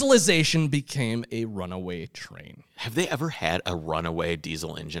 dieselization became a runaway train. Have they ever had a runaway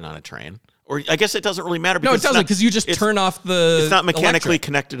diesel engine on a train? Or I guess it doesn't really matter. No, it doesn't, because you just turn off the It's not mechanically electric.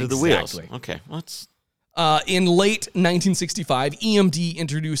 connected to the wheels. Okay, well, that's... In late 1965, EMD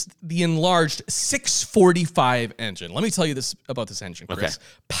introduced the enlarged 645 engine. Let me tell you about this engine, Chris. Okay.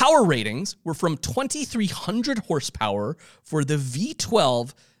 Power ratings were from 2,300 horsepower for the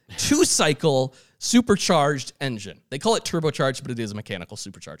V12 two-cycle supercharged engine. They call it turbocharged, but it is a mechanical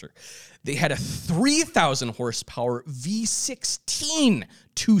supercharger. They had a 3,000 horsepower V16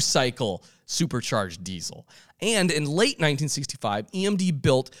 two-cycle supercharged diesel. And in late 1965, EMD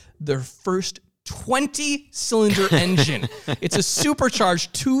built their first 20-cylinder engine. It's a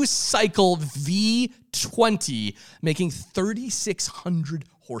supercharged two-cycle V20, making 3,600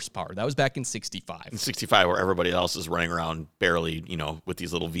 horsepower. That was back in 65. In 65, where everybody else is running around barely, with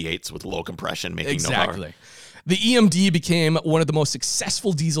these little V8s with low compression, making no power. The EMD became one of the most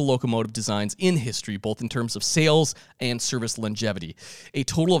successful diesel locomotive designs in history, both in terms of sales and service longevity. A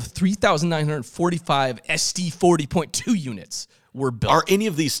total of 3,945 SD40.2 units were built. Are any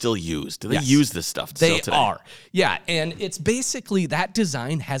of these still used? Do they use this stuff still today? They are. Yeah, and it's basically that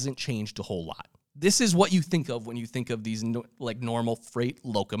design hasn't changed a whole lot. This is what you think of when you think of these normal freight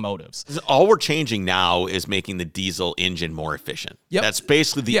locomotives. All we're changing now is making the diesel engine more efficient. Yep. That's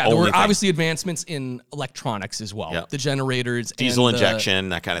basically the only there were thing. Obviously advancements in electronics as well. Yep. The generators, diesel and injection,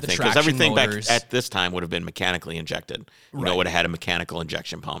 that kind of thing. Because everything back at this time would have been mechanically injected. Would have had a mechanical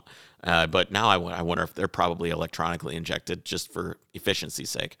injection pump. But now I wonder if they're probably electronically injected just for efficiency's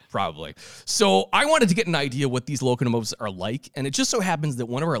sake. Probably. So I wanted to get an idea what these locomotives are like, and it just so happens that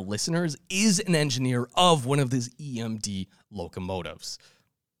one of our listeners is an engineer of one of these EMD locomotives.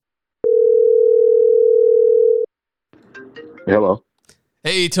 Hello.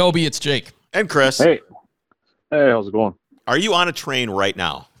 Hey, Toby, it's Jake. And Chris. Hey, how's it going? Are you on a train right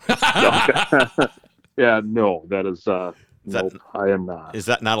now? Yeah, no, that is... Nope, I am not. Is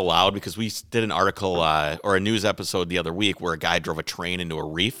that not allowed? Because we did an article or a news episode the other week where a guy drove a train into a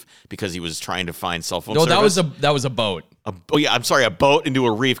reef because he was trying to find cell phone service. No, that was a boat. A boat into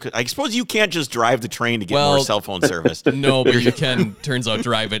a reef. I suppose you can't just drive the train to get more cell phone service. No, but you can, turns out,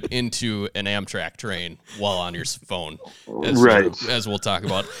 drive it into an Amtrak train while on your phone. As we'll talk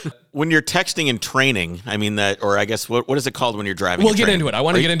about. When you're texting and training, I mean that, or I guess, what is it called when you're driving? We'll get into it. I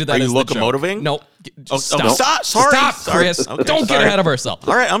want to get into that. Are you locomotiving? No. Stop. Sorry. Stop, Chris. Okay, Don't get ahead of ourselves.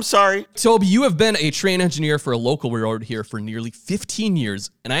 All right, I'm sorry. Toby, you have been a train engineer for a local railroad here for nearly 15 years,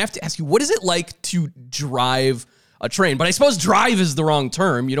 and I have to ask you, what is it like to drive a train? But I suppose drive is the wrong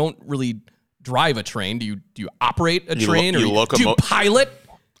term. You don't really drive a train. Do you operate a train, or do you pilot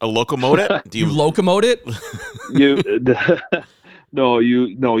a locomotive? Do you locomote it? No,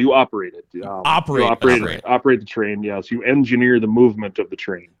 you operate it. Operate the train. Yes, you engineer the movement of the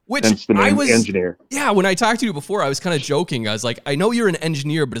train. Which hence the name engineer. Yeah, when I talked to you before, I was kind of joking. I was like, I know you're an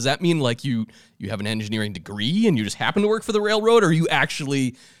engineer, but does that mean like you have an engineering degree and you just happen to work for the railroad, or you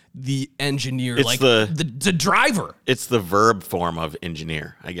actually the engineer, It's like the driver? It's the verb form of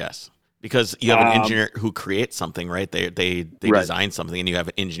engineer, I guess. Because you have an engineer who creates something, right? They Right. design something, and you have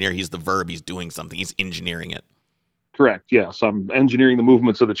an engineer. He's the verb. He's doing something. He's engineering it. Correct. Yes, I'm engineering the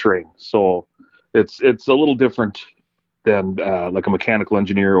movements of the train. So it's a little different than like a mechanical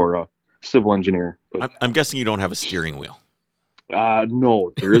engineer or a civil engineer. But, I'm guessing you don't have a steering wheel.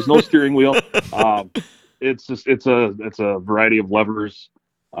 no, there is no steering wheel. It's a variety of levers.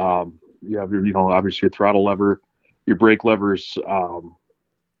 You have your, obviously your throttle lever, your brake levers,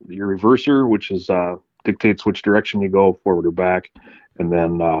 your reverser, which is dictates which direction you go, forward or back, and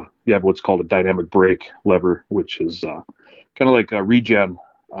then you have what's called a dynamic brake lever, which is kind of like a regen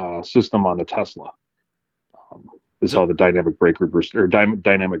system on the Tesla. This is how the dynamic brake reverse or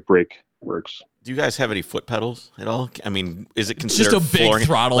dynamic brake works. Do you guys have any foot pedals at all? I mean, is it considered just a big flooring?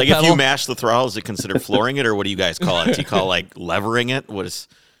 throttle Like pedal? if you mash the throttle, is it considered flooring it, or what do you guys call it? Do you call like levering it? What is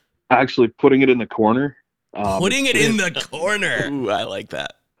Actually, putting it in the corner. Putting it in the corner. Ooh, I like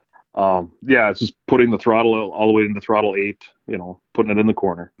that. Yeah, it's just putting the throttle all the way into throttle 8. Putting it in the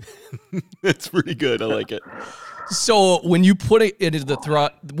corner. It's pretty good. I like it. So when you put it into the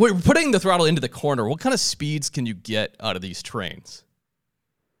throttle, we're putting the throttle into the corner. What kind of speeds can you get out of these trains?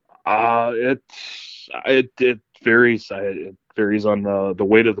 It varies. It varies on the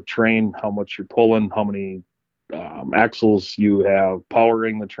weight of the train, how much you're pulling, how many axles you have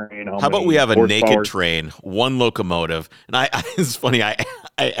powering the train. How about we have a naked train, one locomotive? And it's funny. I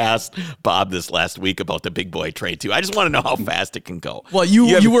asked Bob this last week about the big boy train too. I just want to know how fast it can go. Well, you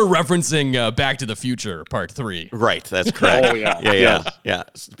were referencing Back to the Future Part 3. Right, that's correct. Oh yeah, yeah.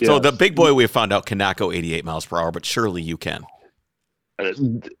 Yes. So the big boy we found out cannot go 88 miles per hour, but surely you can.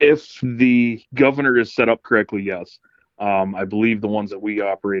 If the governor is set up correctly, yes. I believe the ones that we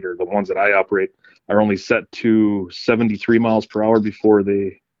operate or the ones that I operate are only set to 73 miles per hour before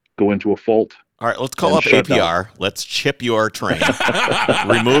they go into a fault. All right, let's call up APR. Let's chip your train,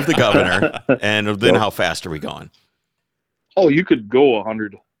 remove the governor, and then how fast are we going? Oh, you could go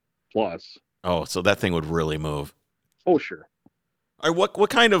 100 plus. Oh, so that thing would really move. Oh, sure. All right, what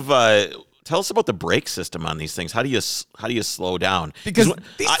kind of tell us about the brake system on these things. How do you slow down? Because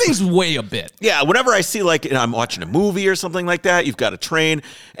these things weigh a bit. Yeah, whenever I see I'm watching a movie or something like that, you've got a train,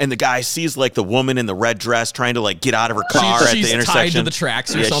 and the guy sees like the woman in the red dress trying to like get out of her car at the intersection. She's tied to the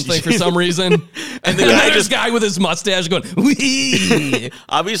tracks or something for some reason. And the guy with his mustache going, wee.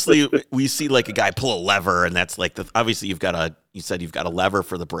 Obviously, we see like a guy pull a lever, and that's like obviously you said you've got a lever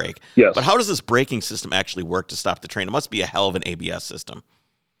for the brake. Yes. But how does this braking system actually work to stop the train? It must be a hell of an ABS system.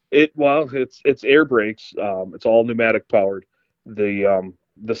 It's air brakes. It's all pneumatic powered. The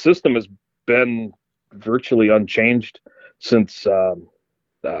system has been virtually unchanged since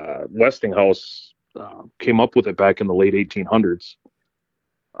Westinghouse came up with it back in the late 1800s.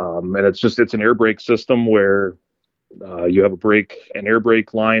 And it's an air brake system where you have an air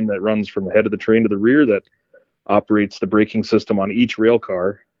brake line that runs from the head of the train to the rear that operates the braking system on each rail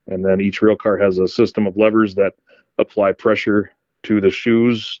car, and then each rail car has a system of levers that apply pressure to the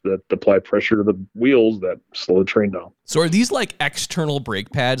shoes that apply pressure to the wheels that slow the train down. So are these like external brake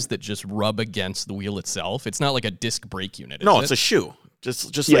pads that just rub against the wheel itself? It's not like a disc brake unit, No, it's a shoe.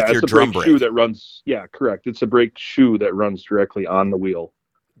 Just yeah, like your drum brake. Shoe that runs. Yeah, correct. It's a brake shoe that runs directly on the wheel.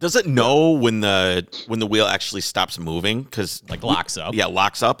 Does it know when the wheel actually stops moving? Because like locks up. Yeah,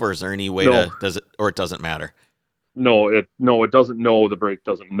 locks up. Or is there any way or it doesn't matter? No, it doesn't know. The brake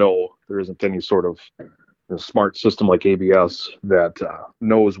doesn't know. There isn't any sort of smart system like ABS that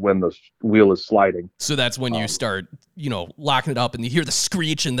knows when the wheel is sliding. So that's when you start, locking it up, and you hear the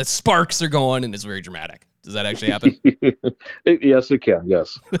screech and the sparks are going, and it's very dramatic. Does that actually happen? Yes, it can.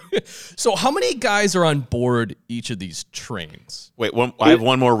 Yes. So how many guys are on board each of these trains? Wait, I have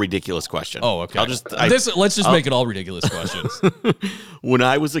one more ridiculous question. Oh, okay. Let's just make it all ridiculous questions. When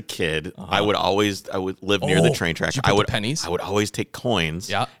I was a kid, I would live near the train track. I would pennies. I would always take coins,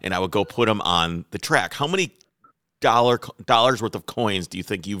 yeah, and I would go put them on the track. How many dollars worth of coins do you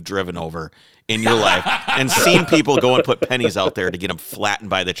think you've driven over in your life and seen people go and put pennies out there to get them flattened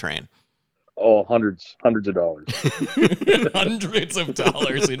by the train? Oh, hundreds of dollars. Hundreds of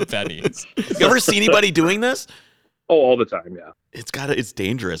dollars in pennies. You ever see anybody doing this? Oh, all the time, yeah. It's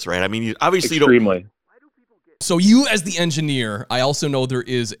dangerous, right? I mean, obviously extremely. You don't. So you, as the engineer, I also know there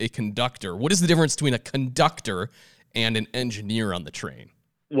is a conductor. What is the difference between a conductor and an engineer on the train?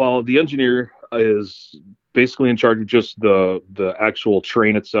 Well, the engineer is basically in charge of just the actual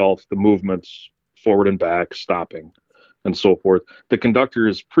train itself, the movements forward and back, stopping, and so forth. The conductor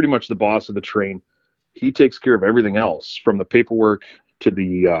is pretty much the boss of the train. He takes care of everything else, from the paperwork to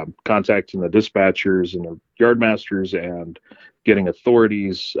the contacting the dispatchers and the yardmasters and getting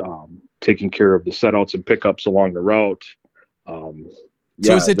authorities, taking care of the setouts and pickups along the route.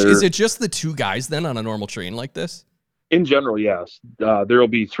 So is it just the two guys then on a normal train like this? In general, yes. There will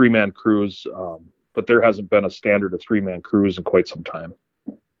be 3-man crews, but there hasn't been a standard of 3-man crews in quite some time.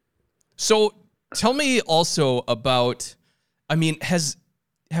 So tell me also about, I mean,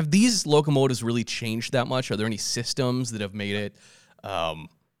 have these locomotives really changed that much? Are there any systems that have made it, I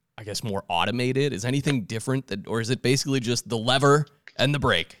guess, more automated? Is anything different, or is it basically just the lever and the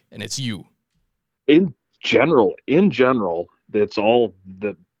brake, and it's you? In general, it's all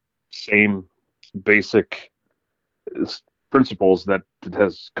the same basic principles that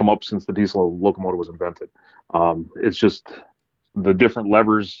has come up since the diesel locomotive was invented. It's just the different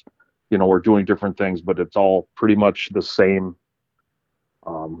levers, are doing different things, but it's all pretty much the same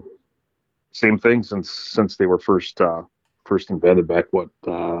thing since they were first invented back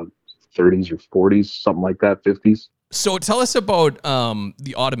 30s or 40s, something like that, 50s. So tell us about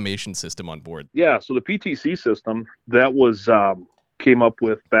the automation system on board. Yeah, so the PTC system that was came up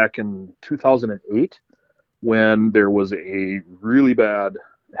with back in 2008 when there was a really bad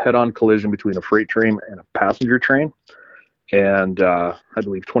head-on collision between a freight train and a passenger train. And I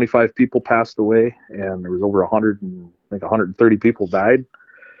believe 25 people passed away, and there was over 130 people died.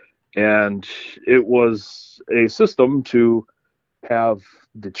 And it was a system to have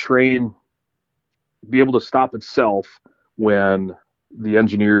the train be able to stop itself when the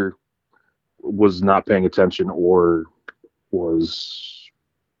engineer was not paying attention or was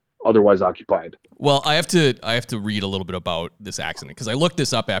otherwise occupied. Well, I have to read a little bit about this accident because I looked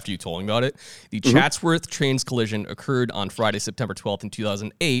this up after you told me about it. The Chatsworth trains collision occurred on Friday, September 12th in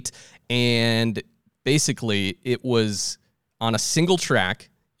 2008, and basically it was on a single track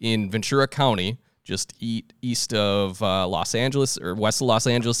in Ventura County, just east of Los Angeles, or west of Los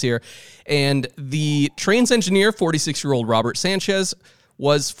Angeles here. And the train's engineer, 46-year-old Robert Sanchez,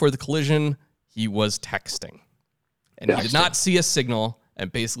 was for the collision. He was texting. And he did not see a signal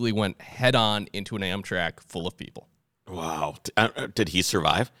and basically went head on into an Amtrak full of people. Wow. Did he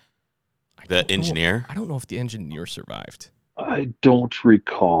survive? The engineer? I don't know if the engineer survived. I don't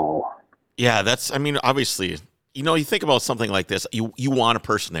recall. Yeah, obviously, you think about something like this, you want a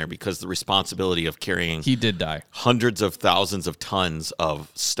person there because the responsibility of carrying he did die hundreds of thousands of tons of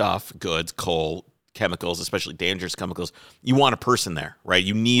stuff, goods, coal, chemicals, especially dangerous chemicals. You want a person there, right?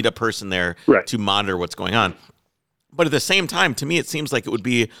 You need a person there to monitor what's going on. But at the same time, to me, it seems like it would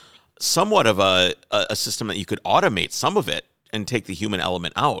be somewhat of a system that you could automate some of it and take the human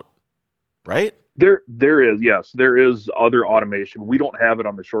element out, right? There is other automation. We don't have it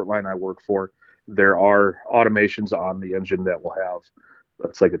on the short line I work for. There are automations on the engine that will have,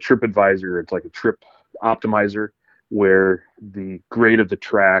 it's like a trip advisor, it's like a trip optimizer, where the grade of the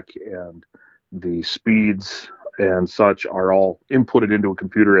track and the speeds and such are all inputted into a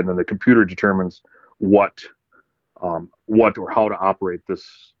computer, and then the computer determines what or how to operate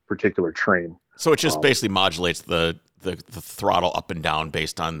this particular train. So it just basically modulates the throttle up and down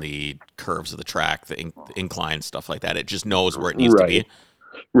based on the curves of the track, the incline, stuff like that. It just knows where it needs to be.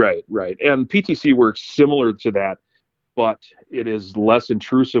 Right. And PTC works similar to that, but it is less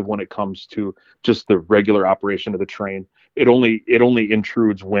intrusive when it comes to just the regular operation of the train. It only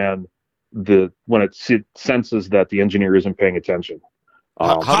intrudes when it senses that the engineer isn't paying attention.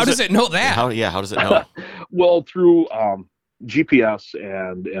 How does it know that? How does it know? Well, through GPS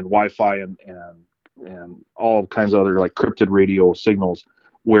and Wi-Fi and all kinds of other like cryptid radio signals,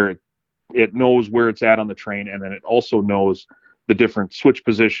 where it knows where it's at on the train, and then it also knows the different switch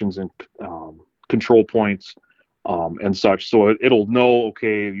positions and control points and such. So it'll know,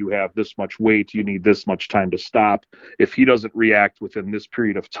 okay, you have this much weight, you need this much time to stop. If he doesn't react within this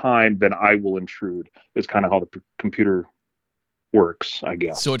period of time, then I will intrude. It's kind of how the computer works, I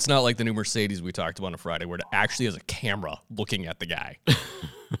guess. So it's not like the new Mercedes we talked about on Friday where it actually has a camera looking at the guy.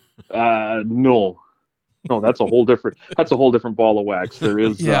 No, that's a whole different ball of wax. There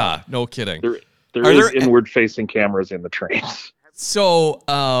is no kidding. There is inward facing cameras in the trains. So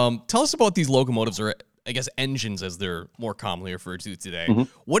tell us about these locomotives, or I guess engines as they're more commonly referred to today. Mm-hmm.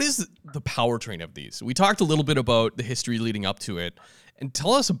 What is the powertrain of these? We talked a little bit about the history leading up to it, and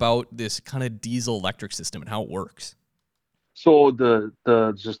tell us about this kind of diesel electric system and how it works. So the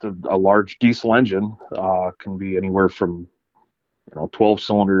just a large diesel engine can be anywhere from 12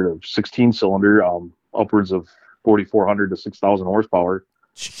 cylinder to 16 cylinder, upwards of 4,400 to 6,000 horsepower.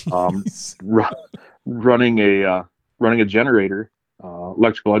 Running a generator,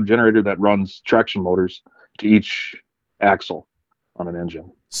 electrical generator that runs traction motors to each axle on an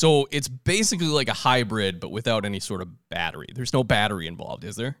engine. So it's basically like a hybrid, but without any sort of battery. There's no battery involved,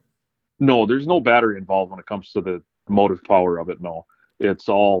 is there? No, there's no battery involved when it comes to the motive power of it. No, it's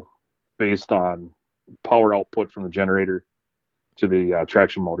all based on power output from the generator to the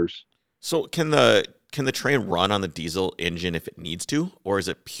traction motors. So can the train run on the diesel engine if it needs to, or is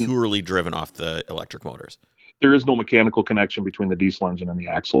it purely driven off the electric motors? There is no mechanical connection between the diesel engine and the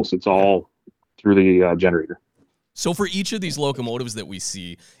axles. It's all through the generator. So for each of these locomotives that we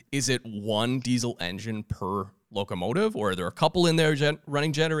see, is it one diesel engine per locomotive, or are there a couple in there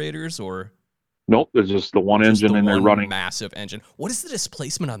running generators, or? Nope, there's just the one just engine the in there one running. Massive engine. What is the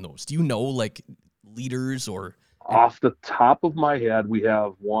displacement on those? Do you know, like liters or? Off the top of my head, we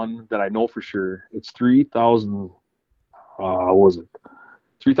have one that I know for sure. It's 3,000. What was it?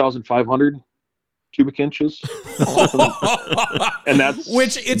 3,500 cubic inches. And that's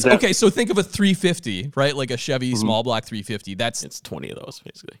okay. So think of a 350, right? Like a Chevy small block 350. It's 20 of those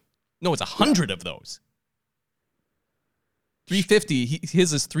basically. No, it's 100 of those. 350.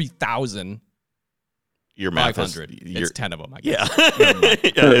 His is 3,000. Your math 500. It's 10 of them. I guess. Yeah,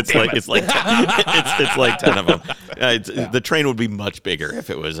 it's like 10 of them. The train would be much bigger if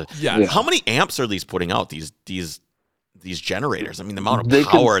it was. Yeah. How many amps are these putting out? These generators. I mean, the amount of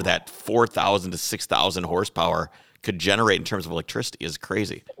power that 4,000 to 6,000 horsepower could generate in terms of electricity is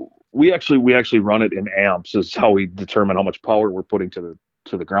crazy. We actually run it in amps. Is how we determine how much power we're putting to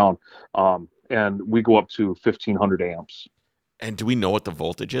the ground. And we go up to 1,500 amps. And do we know what the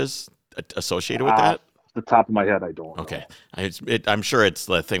voltage is associated with that? The top of my head, I don't. Okay, I'm sure it's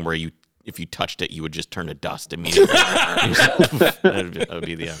the thing where if you touched it, you would just turn to dust immediately. that would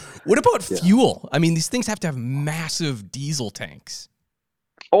be the. What about fuel? I mean, these things have to have massive diesel tanks.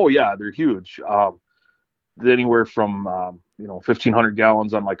 Oh yeah, they're huge. Anywhere from 1,500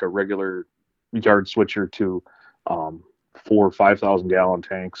 gallons on like a regular yard switcher to 4,000 or 5,000 gallon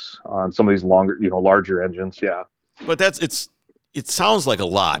tanks on some of these larger engines. Yeah, but it sounds like a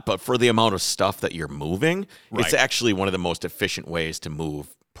lot, but for the amount of stuff that you're moving, it's actually one of the most efficient ways to move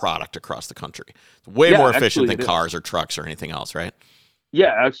product across the country. It's way more efficient than cars or trucks or anything else, right?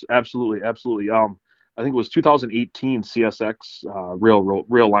 Yeah, absolutely. I think it was 2018 CSX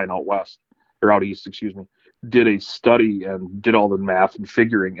rail line out east, did a study and did all the math and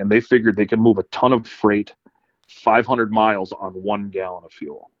figuring, and they figured they can move a ton of freight 500 miles on 1 gallon of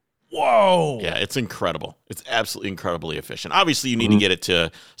fuel. Whoa. Yeah, it's incredible. It's absolutely incredibly efficient. Obviously, you need to get it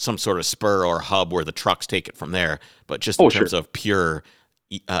to some sort of spur or hub where the trucks take it from there. But just in terms of pure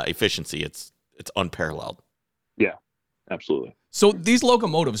efficiency, it's unparalleled. Yeah, absolutely. So these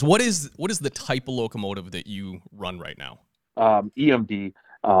locomotives, what is the type of locomotive that you run right now? EMD.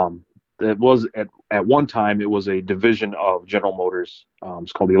 It was at one time, it was a division of General Motors.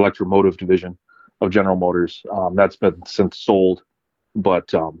 It's called the Electromotive Division of General Motors. That's been since sold.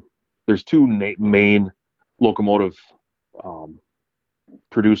 But there's two main locomotive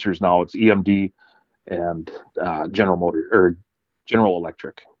producers now. It's EMD and General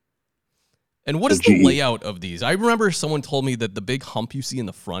Electric. And what is the layout of these? I remember someone told me that the big hump you see in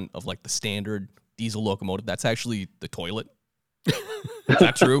the front of like the standard diesel locomotive, that's actually the toilet. Is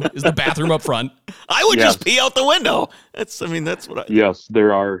that true? Is the bathroom up front? I would just pee out the window. That's what I... Yes,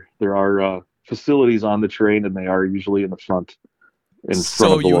 there are facilities on the train, and they are usually in the front.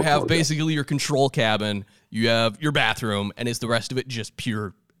 So you have basically your control cabin, you have your bathroom, and is the rest of it just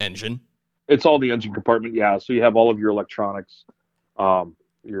pure engine? It's all the engine compartment, yeah. So you have all of your electronics.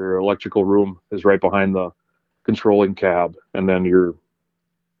 Your electrical room is right behind the controlling cab, and then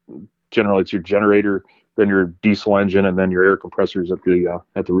it's your generator, then your diesel engine, and then your air compressors at the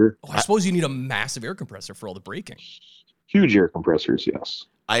rear. Oh, I suppose you need a massive air compressor for all the braking. Huge air compressors, yes.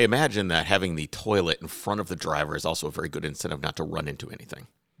 I imagine that having the toilet in front of the driver is also a very good incentive not to run into anything.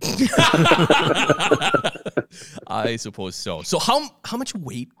 I suppose so. So how much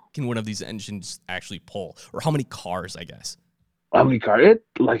weight can one of these engines actually pull? Or how many cars, I guess? How many cars?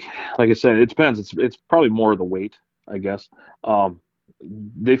 Like I said, it depends. It's probably more of the weight, I guess.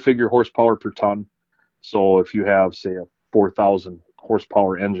 They figure horsepower per ton. So if you have, say, a 4,000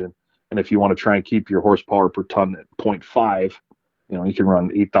 horsepower engine, and if you want to try and keep your horsepower per ton at 0.5, you can run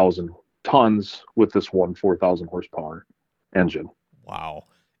 8,000 tons with this 4,000 horsepower engine. Wow.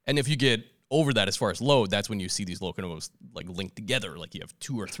 And if you get over that as far as load, that's when you see these locomotives like linked together, like you have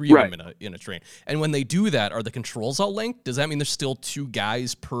 2 or 3 of them in a train. And when they do that, are the controls all linked? Does that mean there's still 2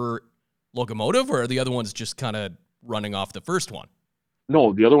 guys per locomotive, or are the other ones just kind of running off the first one?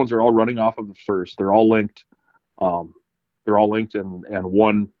 No, the other ones are all running off of the first. They're all linked. And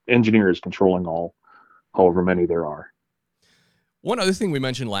one engineer is controlling all, however many there are. One other thing we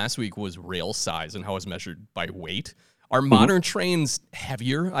mentioned last week was rail size and how it's measured by weight. Are modern trains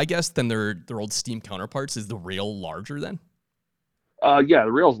heavier, I guess, than their old steam counterparts? Is the rail larger then? Yeah,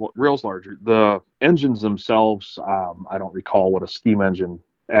 the rail's larger. The engines themselves, I don't recall what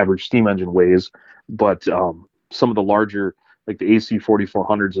average steam engine weighs, but some of the larger, like the AC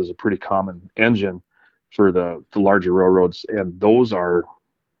 4400s, is a pretty common engine for the larger railroads, and those are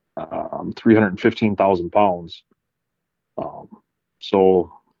 315,000 pounds.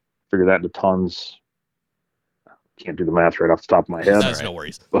 So figure that into tons. Can't do the math right off the top of my head. That's no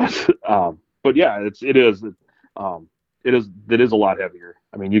worries. But yeah, it is a lot heavier.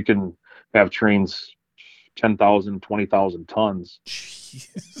 I mean, you can have trains 10,000, 20,000 tons.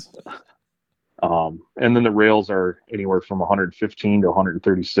 Jeez. And then the rails are anywhere from 115 to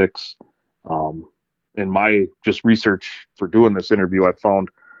 136. In my just research for doing this interview, I found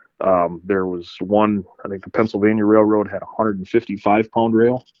there was one, I think the Pennsylvania Railroad had a 155 pound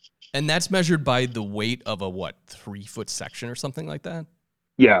rail. And that's measured by the weight of a 3-foot section or something like that?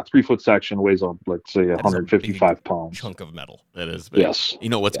 Yeah, 3-foot section weighs on, let's say, That is a 155 big pounds. chunk of metal. That is big. Yes. You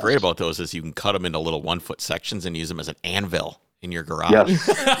know what's Yes. great about those is you can cut them into little 1-foot sections and use them as an anvil in your garage. Yes,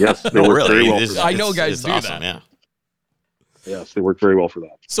 yes, they No, work really. very well It is- for that. I know it's- guys it's do awesome, that. Yeah. Yes, they work very well for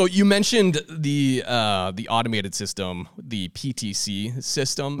that. So you mentioned the automated system, the PTC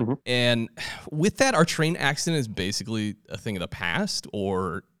system, and with that, our train accident is basically a thing of the past,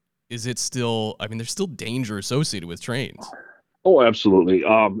 or is it still? I mean, there's still danger associated with trains. Oh, absolutely.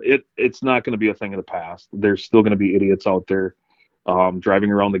 It's not going to be a thing of the past. There's still going to be idiots out there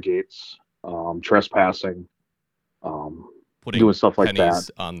driving around the gates, trespassing, Putting doing stuff like pennies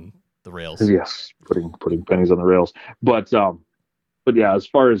that. on the rails. Yes, putting pennies on the rails. But yeah, as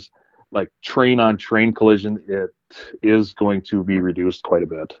far as like train on train collision, it is going to be reduced quite a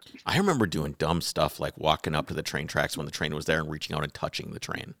bit. I remember doing dumb stuff like walking up to the train tracks when the train was there and reaching out and touching the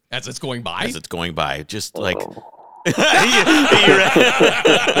train As it's going by. as it's going by. Just like, Oh.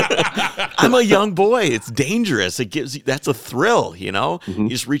 I'm a young boy. It's dangerous. It gives you, that's a thrill, you know? Mhm. You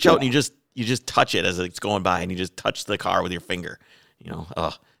just reach out and you just touch it as it's going by, and you just touch the car with your finger. You know,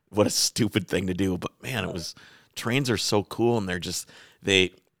 what a stupid thing to do. But man, trains are so cool, and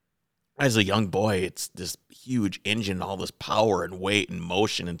as a young boy, it's this huge engine, all this power and weight and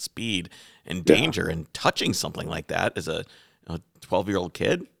motion and speed and danger, and touching something like that as a 12-year-old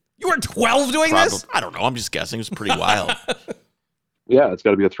kid. You were 12 doing this? I don't know. I'm just guessing. It was pretty wild. Yeah, it's got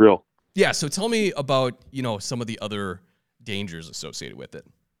to be a thrill. Yeah. So tell me about some of the other dangers associated with it.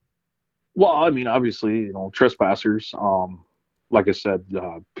 Well, I mean, obviously, trespassers. Like I said,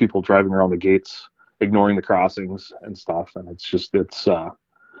 people driving around the gates, ignoring the crossings and stuff, and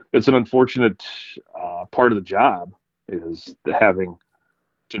it's an unfortunate part of the job is having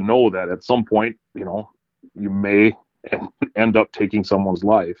to know that at some point, you may end up taking someone's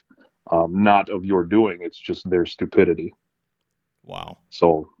life, not of your doing. It's just their stupidity. Wow.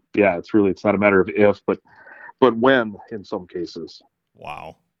 So yeah, it's not a matter of if, but when in some cases.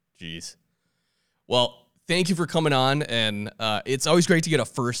 Wow. Jeez. Well, thank you for coming on, and it's always great to get a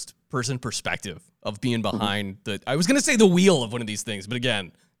first-person perspective of being behind I was going to say the wheel of one of these things, but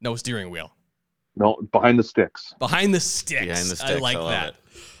again, no steering wheel. No, behind the sticks. Behind the sticks. Behind the I sticks, like I love that. it.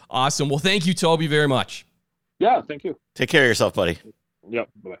 Awesome. Well, thank you, Toby, very much. Yeah, thank you. Take care of yourself, buddy. Yep.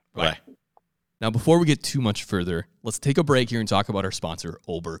 Bye. Bye. Now, before we get too much further, let's take a break here and talk about our sponsor,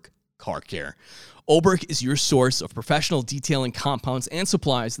 Olberg Car Care. Olberg is your source of professional detailing compounds and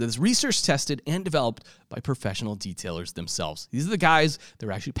supplies that is research tested and developed by professional detailers themselves. These are the guys that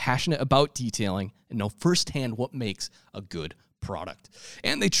are actually passionate about detailing and know firsthand what makes a good product.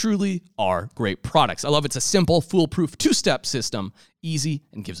 And they truly are great products. I love it's a simple, foolproof two-step system, easy,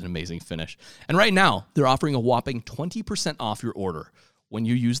 and gives an amazing finish. And right now, they're offering a whopping 20% off your order when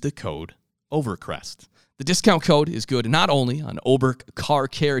you use the code OVERCREST. The discount code is good not only on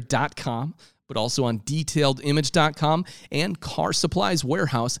obergcarcare.com, but also on detailedimage.com and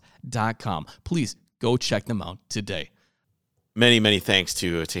carsupplieswarehouse.com. Please go check them out today. Many, many thanks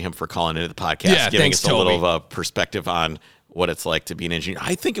to him for calling into the podcast, Yeah, giving thanks, us a little Toby. of a perspective on what it's like to be an engineer.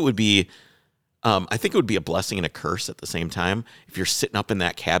 I think it would be a blessing and a curse at the same time if you're sitting up in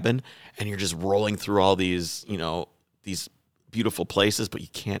that cabin and you're just rolling through all these, these beautiful places, but you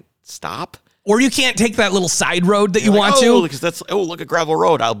can't stop. Or you can't take that little side road that you You're want like, to. because look at gravel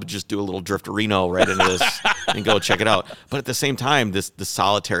road. I'll just do a little drifterino right into this and go check it out. But at the same time, the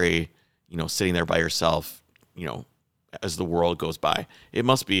solitary, sitting there by yourself, as the world goes by, it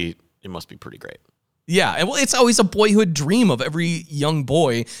must be pretty great. Yeah, and well, it's always a boyhood dream of every young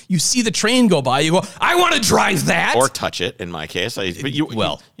boy. You see the train go by, you go, I want to drive that. Or touch it, in my case. Yeah. Yeah,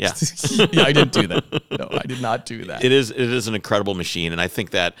 I didn't do that. No, I did not do that. It is an incredible machine, and I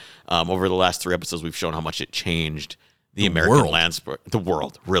think that over the last 3 episodes, we've shown how much it changed the American world. landscape, the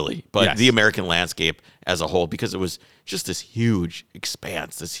world, really, but Yes. the American landscape as a whole, because it was just this huge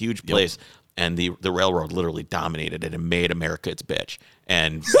expanse, this huge place. And the railroad literally dominated it and made America its bitch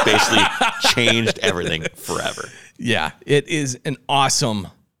and basically changed everything forever. Yeah, it is an awesome,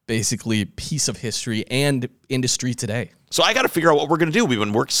 basically, piece of history and industry today. So I got to figure out what we're going to do. We've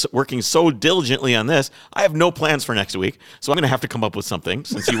been working so diligently on this. I have no plans for next week, so I'm going to have to come up with something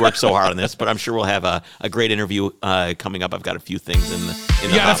since you worked so hard on this. But I'm sure we'll have a great interview coming up. I've got a few things in the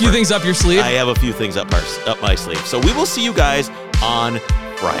You got a few things up your sleeve? I have a few things up my sleeve. So we will see you guys on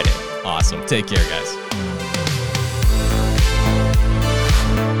Friday. Awesome. Take care, guys.